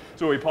looking.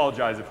 So we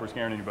apologize if we're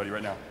scaring anybody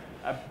right now.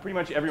 Pretty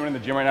much everyone in the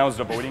gym right now is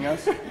avoiding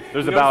us.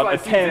 There's about a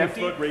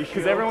 10-foot ratio.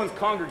 Because everyone's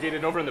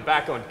congregated over in the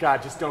back going,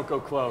 God, just don't go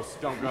close.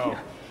 Don't go.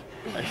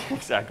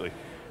 Exactly.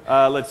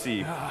 Let's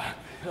see.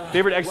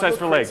 Favorite exercise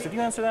for legs. Did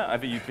you answer that? I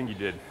bet you think you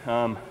did.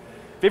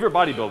 Favorite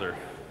bodybuilder.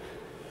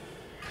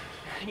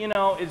 You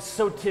know, it's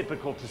so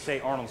typical to say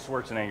Arnold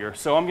Schwarzenegger,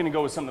 so I'm going to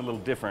go with something a little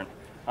different.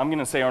 I'm going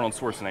to say Arnold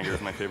Schwarzenegger is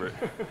my favorite.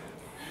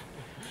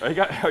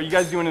 Are you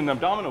guys doing an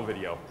abdominal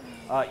video?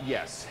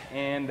 Yes.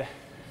 And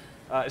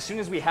as soon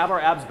as we have our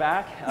abs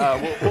back,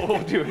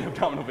 we'll do an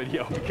abdominal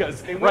video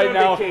because right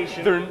now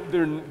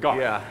they're gone.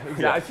 Yeah,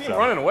 exactly. I see them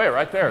running away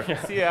right there.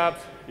 Yeah. See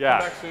abs. Yeah.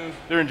 Come back soon.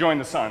 They're enjoying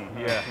the sun.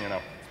 Yeah. You know.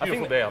 It's a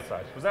beautiful day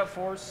outside. Was that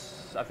force?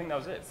 I think that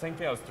was it. Same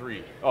thing. I was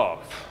 3.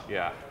 Oh,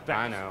 yeah.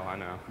 I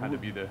know. Had to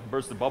be the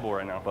burst the bubble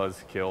right now.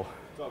 Buzz kill.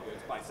 It's all good.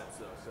 It's biceps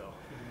though, so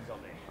he's all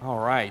day. All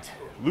right.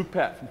 Luke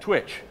Pett from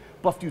Twitch.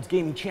 Buff Dude's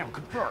gaming channel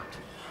confirmed.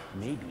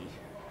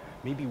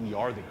 Maybe we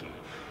are the game.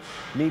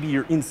 Maybe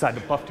you're inside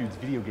the Buff Dude's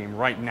video game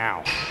right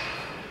now.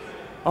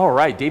 All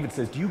right. David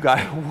says, do you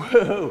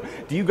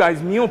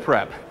guys meal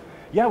prep?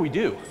 Yeah, we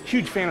do.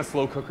 Huge fan of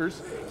slow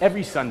cookers.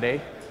 Every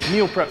Sunday,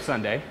 meal prep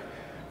Sunday.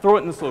 Throw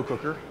it in the slow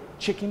cooker.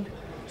 Chicken,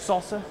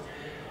 salsa.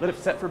 Let it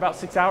set for about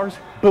 6 hours.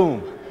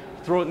 Boom.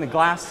 Throw it in the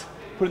glass.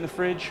 Put it in the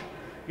fridge.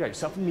 You got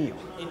yourself a meal.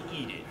 And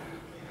eat it.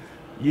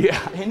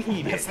 Yeah, and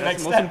eat it.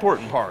 That's the most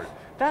important part.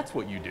 That's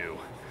what you do.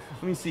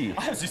 Let me see.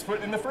 I was just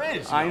putting it in the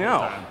fridge. I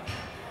know.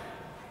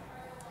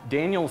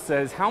 Daniel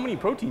says, how many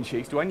protein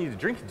shakes do I need to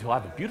drink until I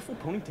have a beautiful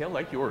ponytail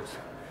like yours?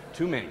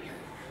 Too many.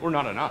 Or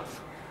not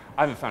enough.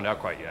 I haven't found out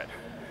quite yet.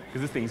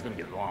 Because this thing's going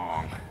to get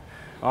long.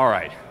 All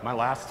right, my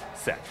last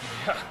set.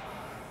 You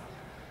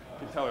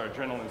can tell our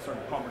adrenaline is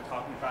starting to pump. We're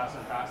talking faster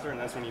and faster, and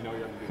that's when you know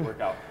you're going to do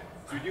workout.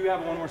 So we do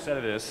have one more set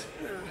of this.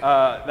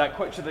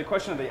 The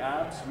question of the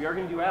abs, we are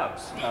going to do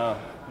abs.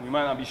 We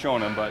might not be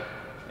showing them, but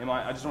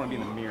I just want to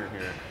be in the mirror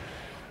here.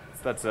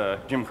 So that's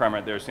a gym crime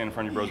right there, standing in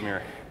front of your bro's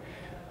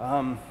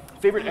mirror.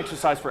 Favorite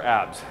exercise for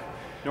abs?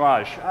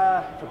 Niraj, if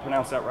I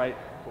pronounced that right,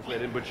 hopefully I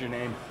didn't butcher your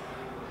name.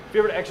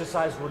 Favorite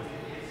exercise would,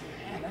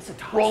 man, that's a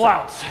tough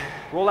Rollouts.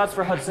 Rollouts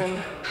for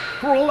Hudson.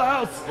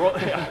 Rollouts.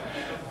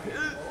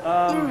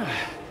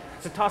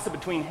 It's a toss-up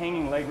between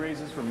hanging leg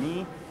raises for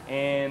me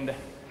and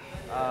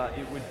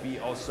it would be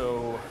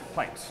also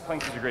planks.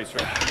 Planks is a great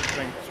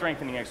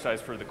strengthening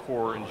exercise for the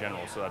core in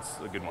general, so that's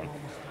a good one.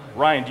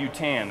 Ryan, do you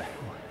tan?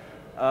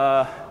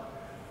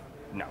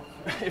 No.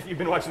 If you've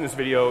been watching this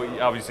video,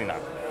 obviously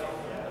not.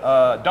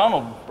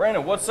 Donald,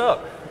 Brandon, what's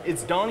up?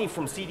 It's Donnie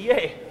from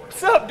CDA.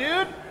 What's up,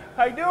 dude?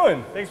 How you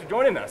doing? Thanks for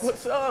joining us.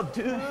 What's up,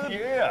 dude?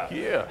 Yeah.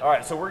 Yeah. All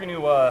right, so we're gonna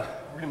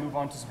move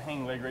on to some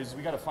hanging leg raises.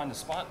 We got to find a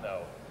spot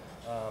though.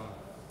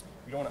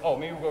 We don't want to,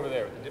 maybe we'll go over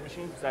there with the dip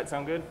machine. Does that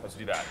sound good? Let's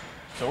do that.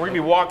 So we're gonna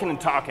be walking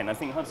and talking. I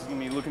think Hudson's gonna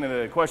be looking at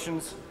the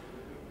questions,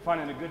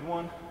 finding a good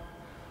one.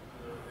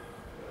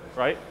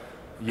 Right?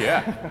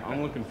 Yeah,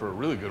 I'm looking for a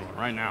really good one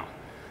right now.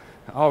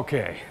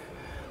 Okay.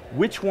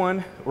 Which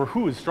one or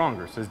who is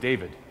stronger, says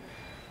David.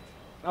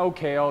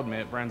 Okay, I'll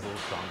admit, Brand's a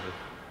little stronger.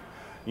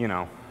 You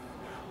know,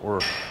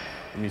 or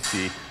let me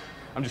see.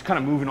 I'm just kind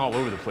of moving all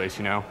over the place,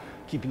 you know,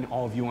 keeping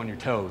all of you on your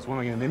toes. What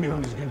am I gonna, maybe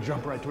I'm just gonna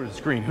jump right towards the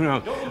screen, who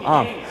knows?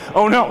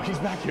 Oh no, he's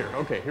back here.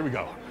 Okay, here we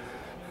go.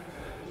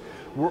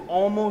 We're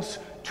almost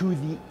to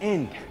the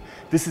end.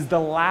 This is the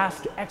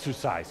last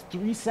exercise.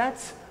 3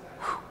 sets,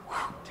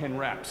 10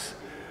 reps.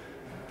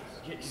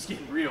 It's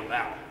getting real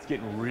now. It's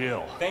getting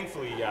real.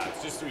 Thankfully, yeah,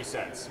 it's just 3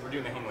 sets. We're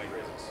doing the hang leg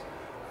raises.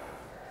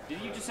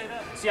 Did you just say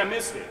that? See, I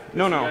missed it.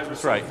 No,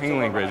 that's right, hang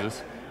leg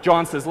raises.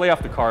 John says, lay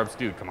off the carbs.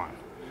 Dude, come on.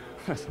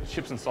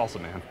 Chips and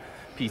salsa, man.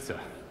 Pizza.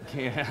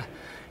 Yeah,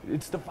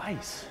 it's the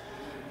vice.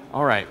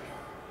 All right.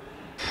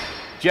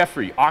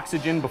 Jeffrey,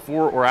 oxygen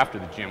before or after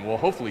the gym? Well,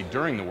 hopefully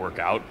during the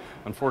workout.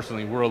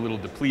 Unfortunately, we're a little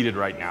depleted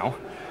right now.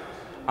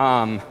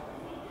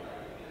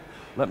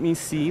 Let me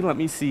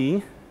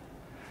see.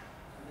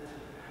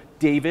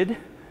 David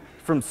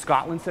from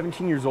Scotland,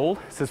 17 years old,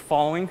 says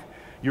following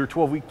your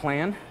 12-week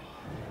plan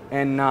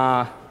and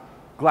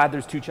glad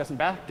there's 2 chest and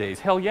back days.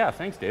 Hell yeah,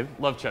 thanks, Dave.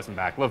 Love chest and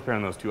back, love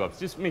pairing those 2 up. It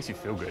just makes you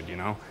feel good, you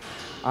know?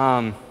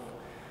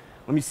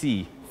 Let me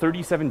see.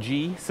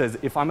 37G says,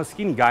 if I'm a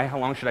skinny guy, how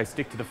long should I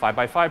stick to the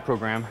 5x5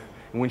 program?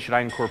 And when should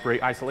I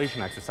incorporate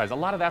isolation exercise? A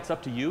lot of that's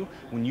up to you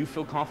when you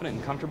feel confident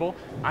and comfortable.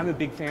 I'm a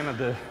big fan of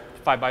the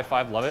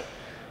 5x5, love it.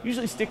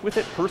 Usually stick with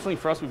it. Personally,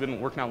 for us, we've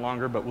been working out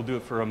longer, but we'll do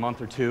it for a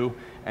month or two,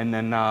 and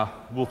then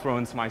we'll throw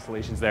in some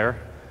isolations there.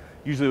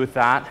 Usually with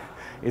that,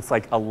 it's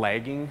like a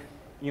lagging,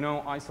 you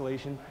know,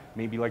 isolation.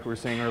 Maybe like we were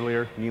saying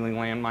earlier, kneeling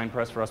landmine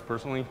press for us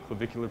personally,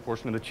 clavicular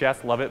portion of the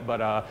chest, love it.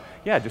 But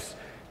yeah, just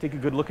take a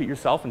good look at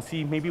yourself and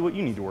see maybe what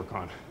you need to work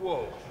on.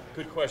 Whoa,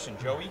 good question,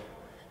 Joey.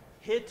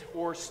 HIIT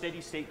or steady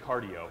state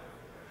cardio?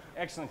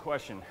 Excellent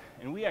question.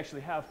 And we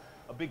actually have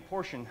a big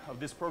portion of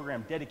this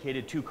program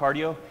dedicated to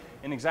cardio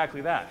and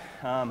exactly that.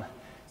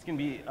 It's going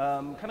to be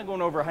kind of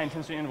going over high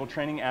intensity interval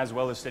training as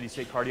well as steady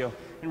state cardio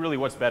and really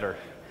what's better.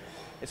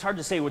 It's hard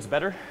to say what's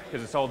better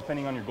because it's all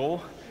depending on your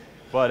goal,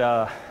 but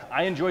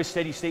I enjoy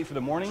steady state for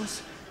the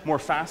mornings, more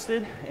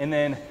fasted, and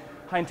then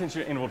high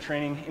intensity interval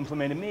training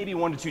implemented maybe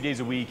 1 to 2 days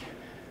a week.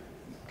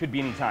 Could be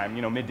any time,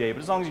 you know, midday,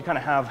 but as long as you kind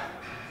of have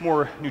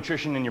more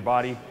nutrition in your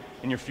body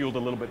and you're fueled a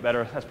little bit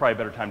better, that's probably a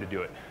better time to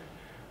do it.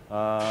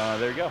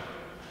 There you go.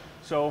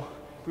 So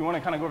if we want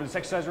to kind of go over this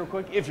exercise real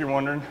quick, if you're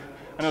wondering,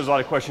 I know there's a lot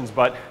of questions,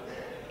 but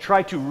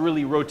try to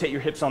really rotate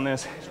your hips on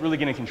this. It's really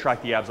going to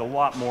contract the abs a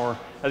lot more.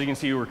 As you can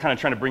see, we're kind of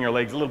trying to bring our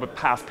legs a little bit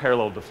past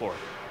parallel to the floor.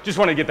 Just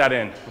want to get that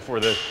in before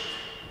the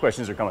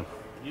questions are coming.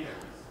 Yeah.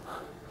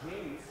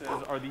 James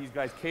says, are these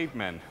guys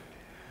cavemen?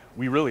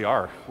 We really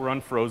are. We're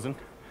unfrozen.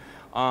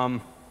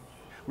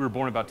 We were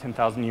born about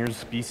 10,000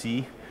 years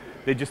BC.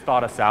 They just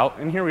thawed us out,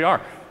 and here we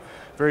are.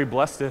 Very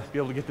blessed to be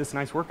able to get this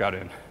nice workout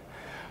in.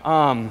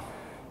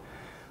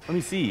 Let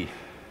me see.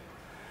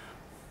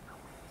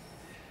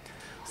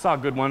 Saw a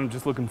good one,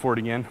 just looking for it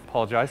again,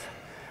 apologize.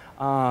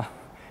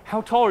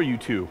 How tall are you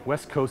two?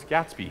 West Coast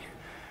Gatsby.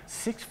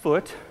 6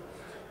 foot,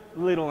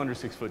 little under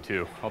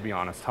 6'2", I'll be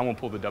honest. I won't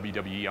pull the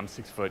WWE, I'm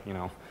 6 foot, you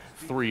know,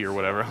 3 or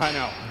whatever, I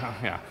know,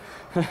 yeah.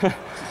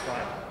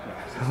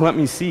 Let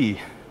me see.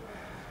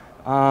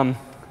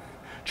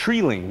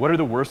 Treeling, what are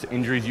the worst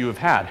injuries you have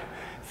had?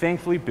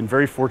 Thankfully, been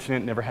very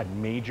fortunate, never had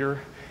major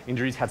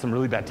injuries, had some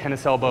really bad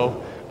tennis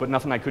elbow, but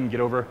nothing I couldn't get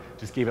over,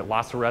 just gave it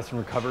lots of rest and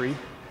recovery.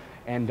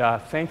 And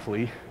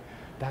thankfully,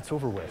 that's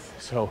over with.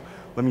 So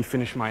let me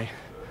finish my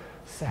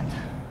set.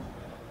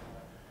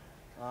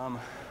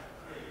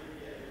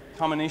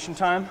 Combination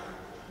time.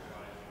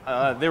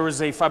 There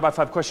was a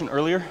 5x5 question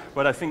earlier,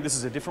 but I think this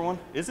is a different one.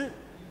 Is it?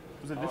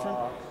 Was it different?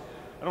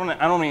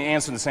 I don't mean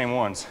answer the same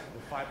ones.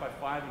 The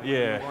 5x5 and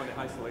yeah. move on to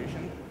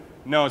isolation?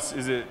 No,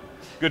 is it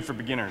good for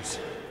beginners?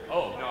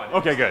 Oh, no.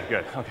 Okay, good.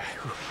 Okay, that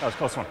was a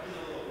close one.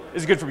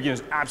 Is it good for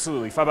beginners?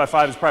 Absolutely.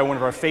 5x5 is probably one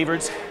of our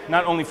favorites,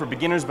 not only for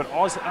beginners, but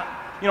also,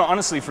 you know,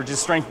 honestly for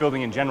just strength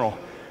building in general.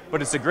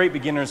 But it's a great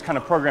beginners kind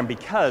of program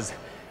because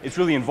it's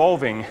really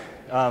involving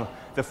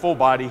the full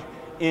body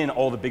in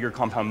all the bigger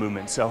compound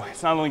movements. So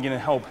it's not only going to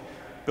help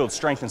build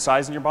strength and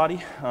size in your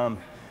body,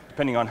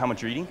 depending on how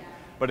much you're eating,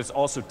 but it's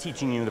also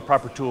teaching you the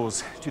proper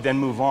tools to then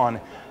move on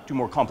to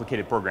more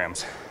complicated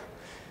programs.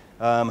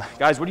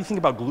 Guys, what do you think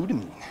about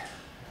glutamine?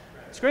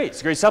 It's great.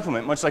 It's a great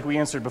supplement, much like we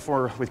answered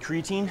before with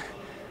creatine.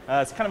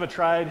 It's kind of a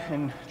tried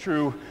and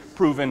true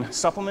proven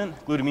supplement.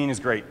 Glutamine is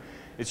great.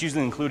 It's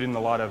usually included in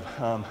a lot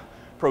of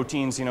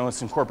proteins, you know,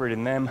 it's incorporated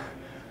in them.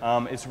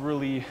 It's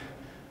really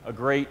a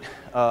great,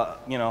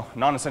 you know,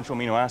 non-essential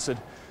amino acid.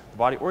 The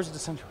body, or is it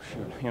essential?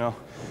 Shoot, you know,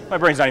 my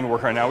brain's not even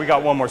working right now. We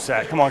got one more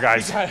set. Come on,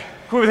 guys.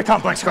 Who are the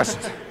complex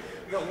questions?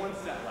 We got one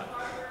set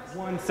left.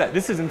 One set.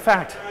 This is, in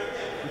fact,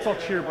 let's all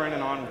cheer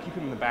Brandon on. We'll keep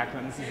him in the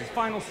background. This is his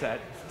final set,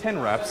 10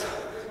 reps.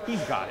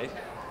 He's got it.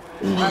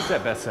 That's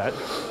that best set.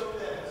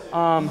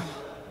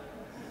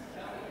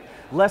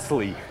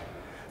 Leslie,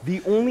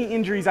 the only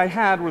injuries I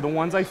had were the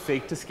ones I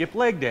faked to skip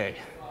leg day.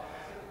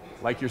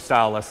 Like your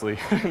style, Leslie.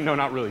 No,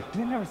 not really. You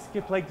didn't ever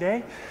skip leg day?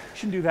 You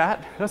shouldn't do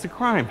that. That's a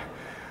crime.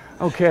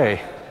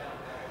 Okay.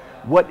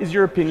 What is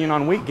your opinion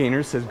on weight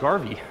gainers, says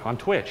Garvey on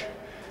Twitch.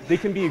 They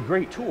can be a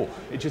great tool.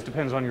 It just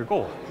depends on your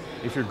goal.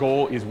 If your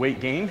goal is weight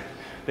gain,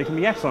 they can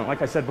be excellent.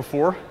 Like I said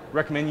before,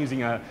 recommend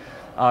using a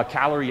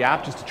calorie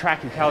app just to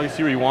track your calories,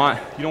 see what you want.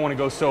 You don't want to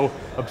go so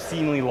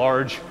obscenely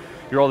large.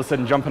 You're all of a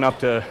sudden jumping up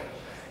to,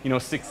 you know,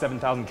 6,000 to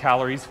 7,000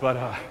 calories,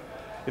 but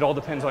it all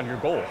depends on your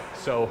goal.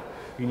 So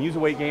you can use a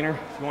weight gainer.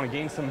 If you want to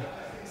gain some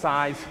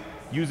size,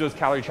 use those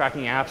calorie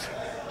tracking apps,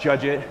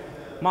 judge it,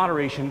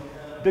 moderation,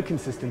 the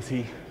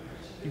consistency,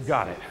 you've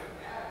got it.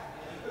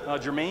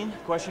 Jermaine,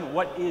 question,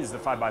 what is the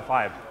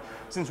 5x5?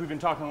 Since we've been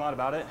talking a lot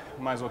about it,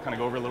 we might as well kind of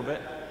go over it a little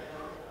bit.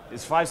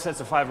 It's 5 sets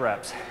of 5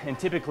 reps, and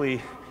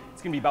typically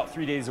it's gonna be about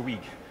 3 days a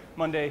week,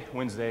 Monday,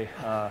 Wednesday,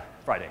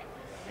 Friday.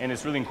 And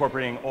it's really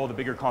incorporating all the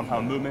bigger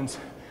compound movements,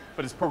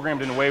 but it's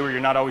programmed in a way where you're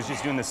not always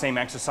just doing the same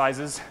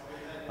exercises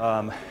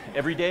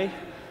every day,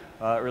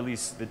 or at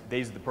least the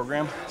days of the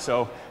program.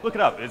 So look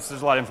it up, there's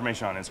a lot of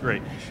information on it, it's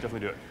great, you should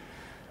definitely do it.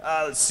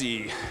 Let's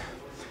see.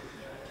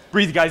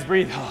 Breathe, guys,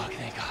 breathe. Oh,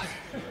 thank God.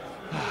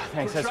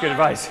 Thanks, that's good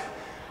advice.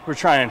 We're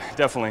trying,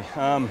 definitely.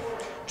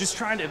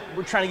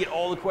 We're trying to get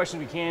all the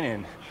questions we can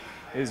in,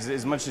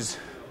 as much as,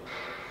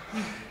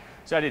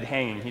 So I did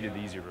hanging, he did the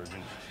easier version.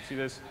 See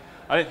this?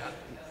 I didn't.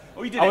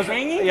 Oh, you did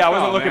hanging? Yeah, I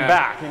wasn't Oh, looking man.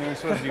 back. And you're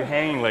supposed to do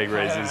hanging leg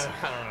raises.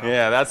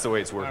 Yeah, that's the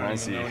way it's working. I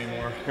see.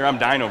 Here, I'm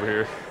dying over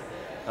here.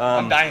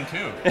 I'm dying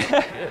too.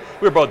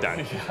 We were both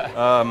dying.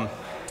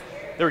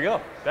 There we go.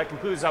 That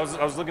concludes. I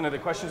was looking at the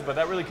questions, but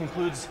that really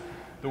concludes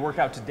the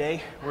workout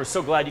today. We're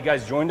so glad you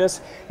guys joined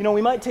us. You know,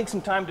 we might take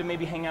some time to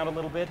maybe hang out a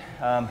little bit,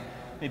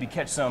 maybe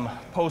catch some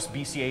post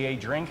BCAA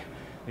drink.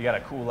 We got a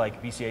cool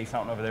like BCAA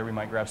fountain over there. We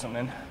might grab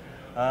something in.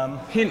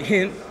 Hint,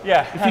 hint.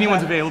 Yeah. If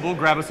anyone's available,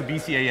 grab us a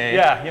BCAA.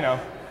 Yeah, you know.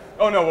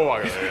 Oh no, we'll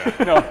walk.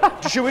 No,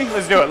 should we?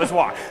 Let's do it. Let's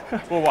walk.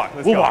 We'll walk.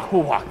 Let's go.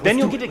 We'll walk. Then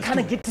you'll get to kind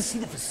of get to see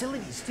the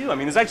facilities too. I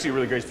mean, it's actually a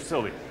really great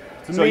facility.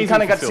 It's So you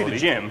kind of got to see facility. the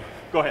gym.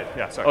 Go ahead.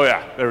 Yeah, sorry. Oh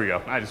yeah, there we go.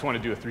 I just want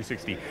to do a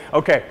 360.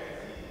 Okay,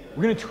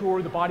 we're gonna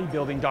tour the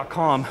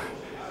Bodybuilding.com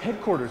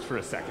headquarters for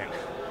a second.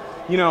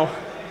 You know,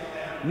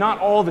 not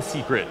all the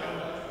secret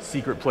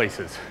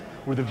places.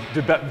 We're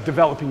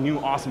developing new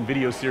awesome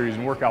video series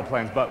and workout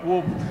plans, but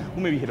we'll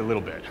maybe hit a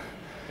little bit.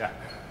 Yeah.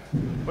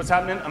 What's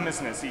happening? I'm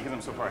missing it. See, because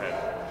I'm so far ahead.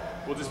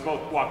 We'll just both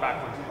walk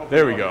backwards. And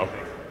There we go.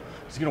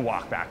 Just gonna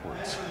walk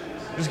backwards.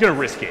 Just gonna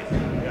risk it.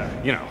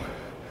 Yeah. You know.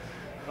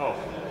 Oh,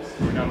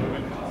 we're not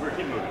moving. We're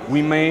keep moving.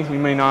 We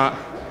may not,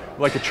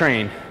 like a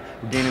train.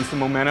 We're gaining some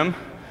momentum.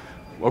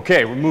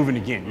 Okay, we're moving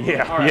again.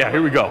 Yeah, All right, yeah,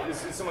 here we go.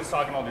 If someone's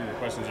talking, I'll do the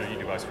questions, or you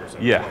do vice versa.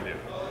 Yeah. What do you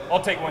want to do?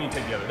 I'll take one, you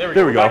take the other. There we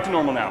There go. we go. Back to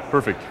normal now.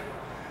 Perfect.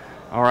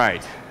 All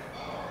right.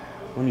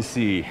 Let me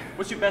see.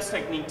 What's your best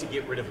technique to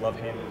get rid of love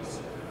handles?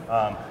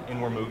 And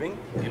we're moving,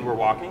 and we're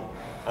walking.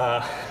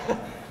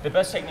 The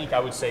best technique, I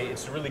would say,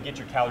 is to really get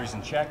your calories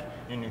in check,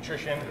 your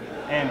nutrition,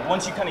 and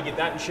once you kind of get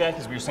that in check,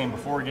 as we were saying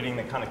before, getting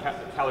the kind of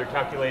calorie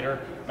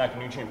calculator,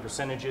 macronutrient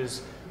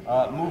percentages,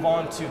 move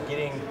on to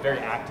getting very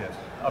active.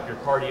 Up your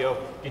cardio,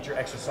 get your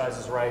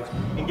exercises right,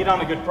 and get on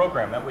a good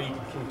program. That way you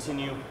can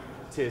continue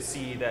to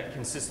see that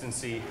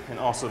consistency and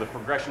also the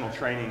progressional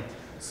training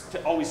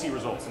to always see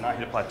results and not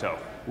hit a plateau.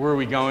 Where are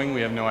we going?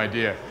 We have no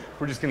idea.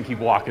 We're just gonna keep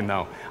walking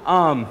though.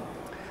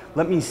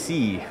 Let me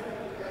see.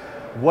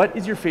 What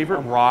is your favorite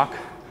rock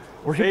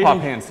or hip hop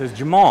band? Says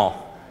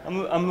Jamal.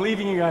 I'm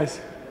leaving you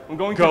guys. I'm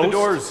going Ghost. through the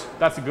doors.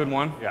 That's a good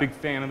one. Yeah. Big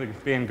fan of the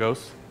band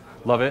Ghost.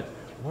 Love it.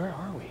 Where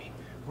are we?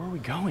 Where are we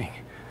going?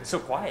 It's so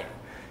quiet.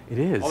 It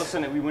is. All of a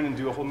sudden, we went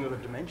into a whole new other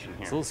dimension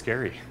here. It's a little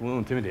scary, a little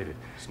intimidated.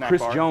 Snack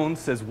Chris bar. Jones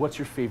says, what's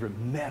your favorite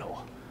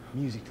metal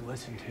music to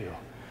listen to?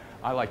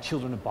 I like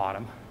Children of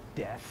Bottom,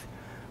 Death.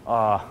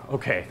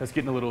 Okay, that's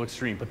getting a little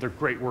extreme, but they're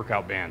great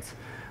workout bands.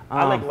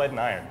 I like Lead and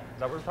Iron. Is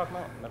that what we're talking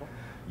about? Metal?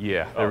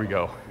 Yeah, there we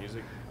go.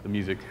 Music. The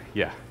music,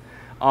 yeah.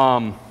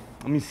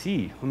 Let me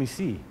see.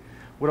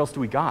 What else do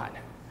we got?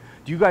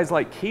 Do you guys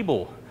like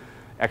cable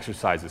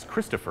exercises?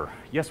 Christopher,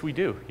 yes we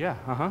do,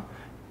 yeah,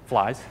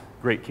 Flies,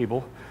 great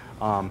cable.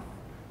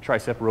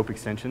 Tricep rope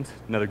extensions,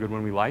 another good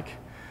one we like.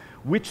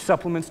 Which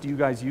supplements do you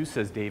guys use,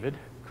 says David?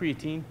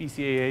 Creatine,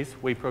 BCAAs,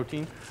 whey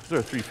protein, those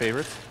are 3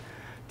 favorites.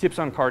 Tips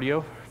on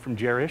cardio from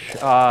Jerish.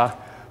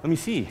 Let me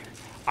see.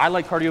 I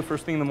like cardio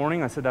first thing in the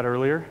morning, I said that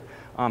earlier.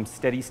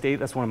 Steady state,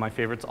 that's one of my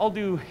favorites. I'll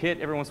do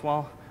HIIT every once in a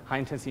while, high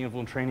intensity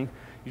interval training,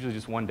 usually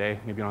just one day,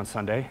 maybe on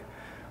Sunday.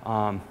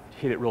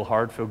 Hit it real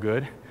hard, feel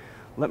good.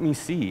 Let me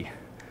see.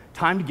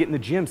 Time to get in the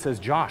gym, says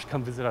Josh.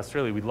 Come visit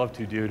Australia, we'd love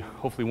to, dude.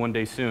 Hopefully one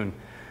day soon.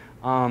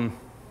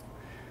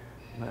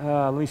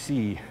 Let me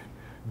see.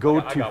 I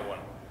got one.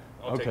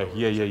 I'll take Okay,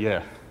 over.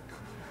 yeah.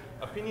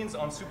 Opinions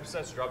on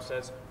supersets, drop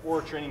sets,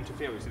 or training to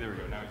failure. See, there we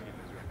go. Now he's getting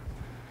this right.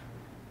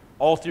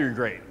 All three are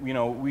great. You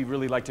know, we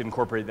really like to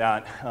incorporate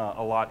that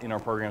a lot in our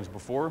programs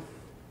before.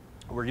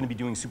 We're going to be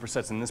doing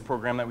supersets in this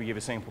program that we gave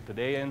a sample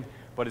today in,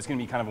 but it's going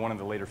to be kind of one of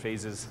the later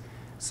phases.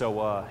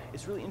 So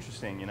it's really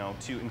interesting, you know,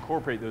 to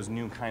incorporate those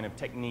new kind of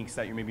techniques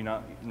that you're maybe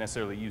not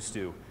necessarily used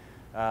to.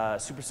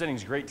 Supersetting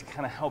is great to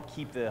kind of help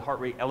keep the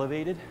heart rate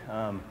elevated,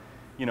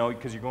 you know,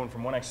 because you're going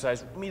from one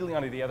exercise immediately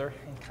onto the other,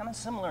 and kind of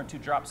similar to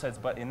drop sets,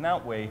 but in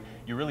that way,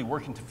 you're really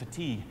working to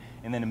fatigue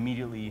and then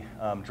immediately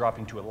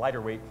dropping to a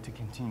lighter weight to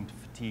continue to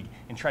fatigue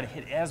and try to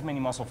hit as many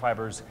muscle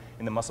fibers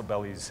in the muscle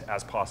bellies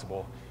as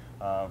possible.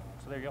 So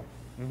there you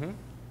go.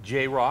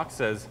 J Rock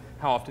says,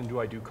 how often do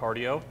I do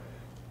cardio?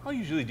 I'll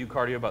usually do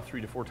cardio about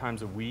 3 to 4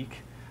 times a week.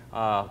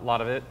 A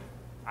lot of it,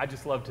 I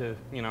just love to,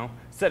 you know,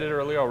 said it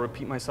earlier, I'll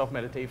repeat myself,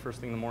 meditate first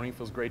thing in the morning.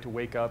 Feels great to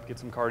wake up, get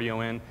some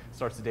cardio in,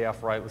 starts the day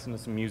off right, listen to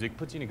some music,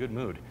 puts you in a good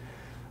mood.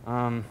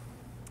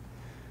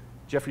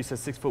 Jeffrey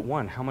says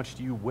 6'1". How much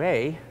do you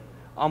weigh?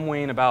 I'm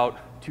weighing about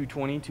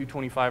 220,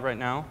 225 right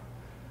now.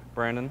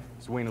 Brandon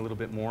is weighing a little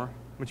bit more. How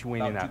much you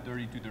weighing in at?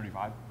 230,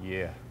 235.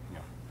 Yeah. Yeah.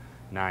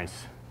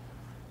 Nice.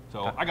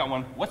 So I got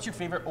one. What's your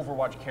favorite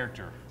Overwatch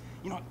character?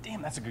 You know,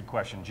 damn, that's a good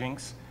question,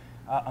 Jinx.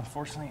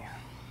 Unfortunately,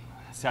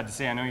 sad to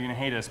say, I know you're gonna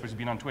hate us, but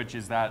being on Twitch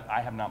is that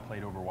I have not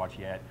played Overwatch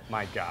yet.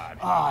 My God.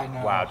 Oh, I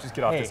know. Wow, just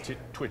get off Hey. this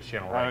Twitch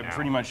channel right I now.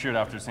 pretty much should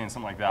after saying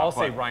something like that. I'll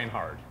say but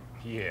Reinhard.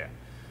 Yeah.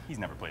 he's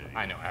never played it.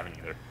 I know, I haven't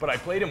either. But I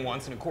played him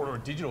once in a quarter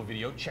digital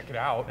video. Check it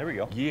out. There we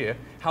go. Yeah.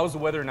 How's the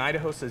weather in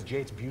Idaho? Says Jay,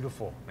 it's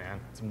beautiful,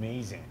 man. It's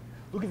amazing.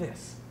 Look at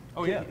this.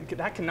 Oh, yeah.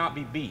 That cannot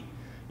be beat.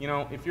 You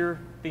know, if you're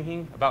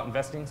thinking about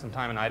investing some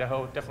time in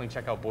Idaho, definitely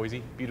check out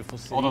Boise. Beautiful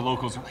city. All the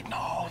locals are like,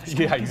 no.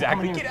 Yeah,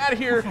 exactly. Get out of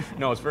here.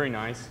 No, it's very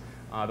nice.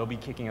 They'll be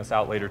kicking us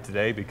out later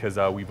today because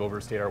we've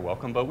overstayed our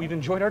welcome, but we've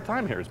enjoyed our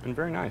time here. It's been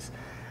very nice.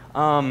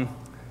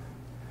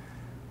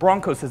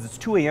 Bronco says it's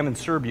 2 a.m. in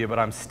Serbia, but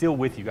I'm still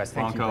with you guys.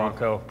 Thank you,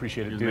 Bronco.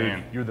 Appreciate it,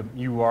 dude.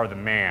 You are the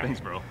man. Thanks,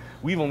 bro.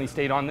 We've only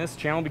stayed on this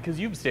channel because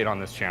you've stayed on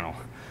this channel.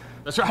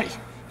 That's right.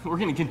 We're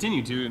going to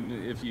continue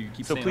to if you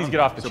keep. So please get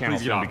off the channel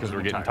soon because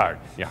we're getting tired.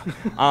 Yeah.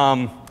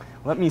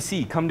 Let me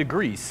see. Come to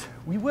Greece.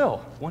 We will.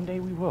 One day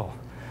we will.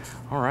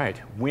 All right.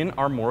 When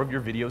are more of your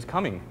videos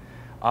coming?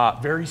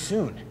 Very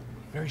soon.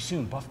 Very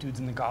soon. Buff Dudes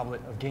in the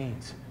Goblet of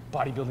Gainz.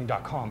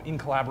 Bodybuilding.com in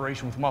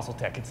collaboration with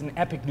MuscleTech. It's an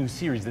epic new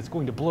series that's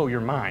going to blow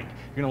your mind.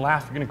 You're gonna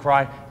laugh, you're gonna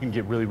cry, you're gonna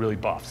get really, really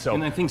buff. So,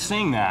 and I think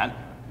saying that,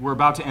 we're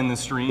about to end the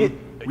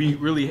stream. We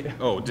really, did I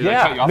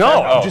cut you off no,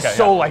 there? Oh, just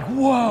so like,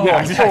 whoa, yeah,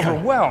 I'm so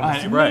overwhelmed.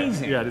 It's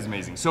amazing. Right. Yeah, it is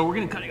amazing. So we're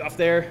gonna cut you off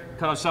there,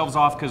 cut ourselves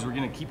off because we're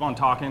gonna keep on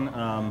talking.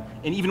 And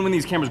even when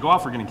these cameras go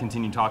off, we're gonna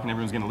continue talking.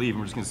 Everyone's gonna leave and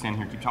we're just gonna stand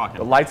here and keep talking.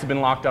 The lights have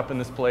been locked up in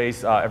this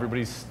place.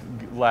 Everybody's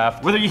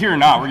left. Whether you're here or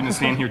not, we're gonna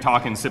stand here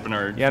talking, sipping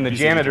our. Yeah, and the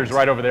janitor's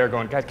right over there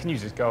going, guys, can you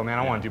just go, man?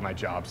 I want to do my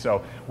job.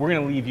 So we're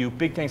gonna leave you.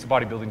 Big thanks to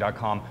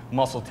Bodybuilding.com,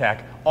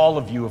 MuscleTech, all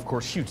of you, of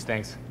course, huge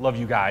thanks. Love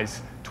you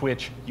guys.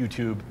 Twitch,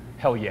 YouTube,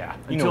 hell yeah.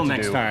 Until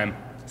next time.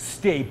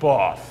 Stay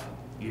buff.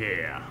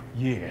 Yeah.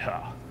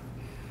 Yeah.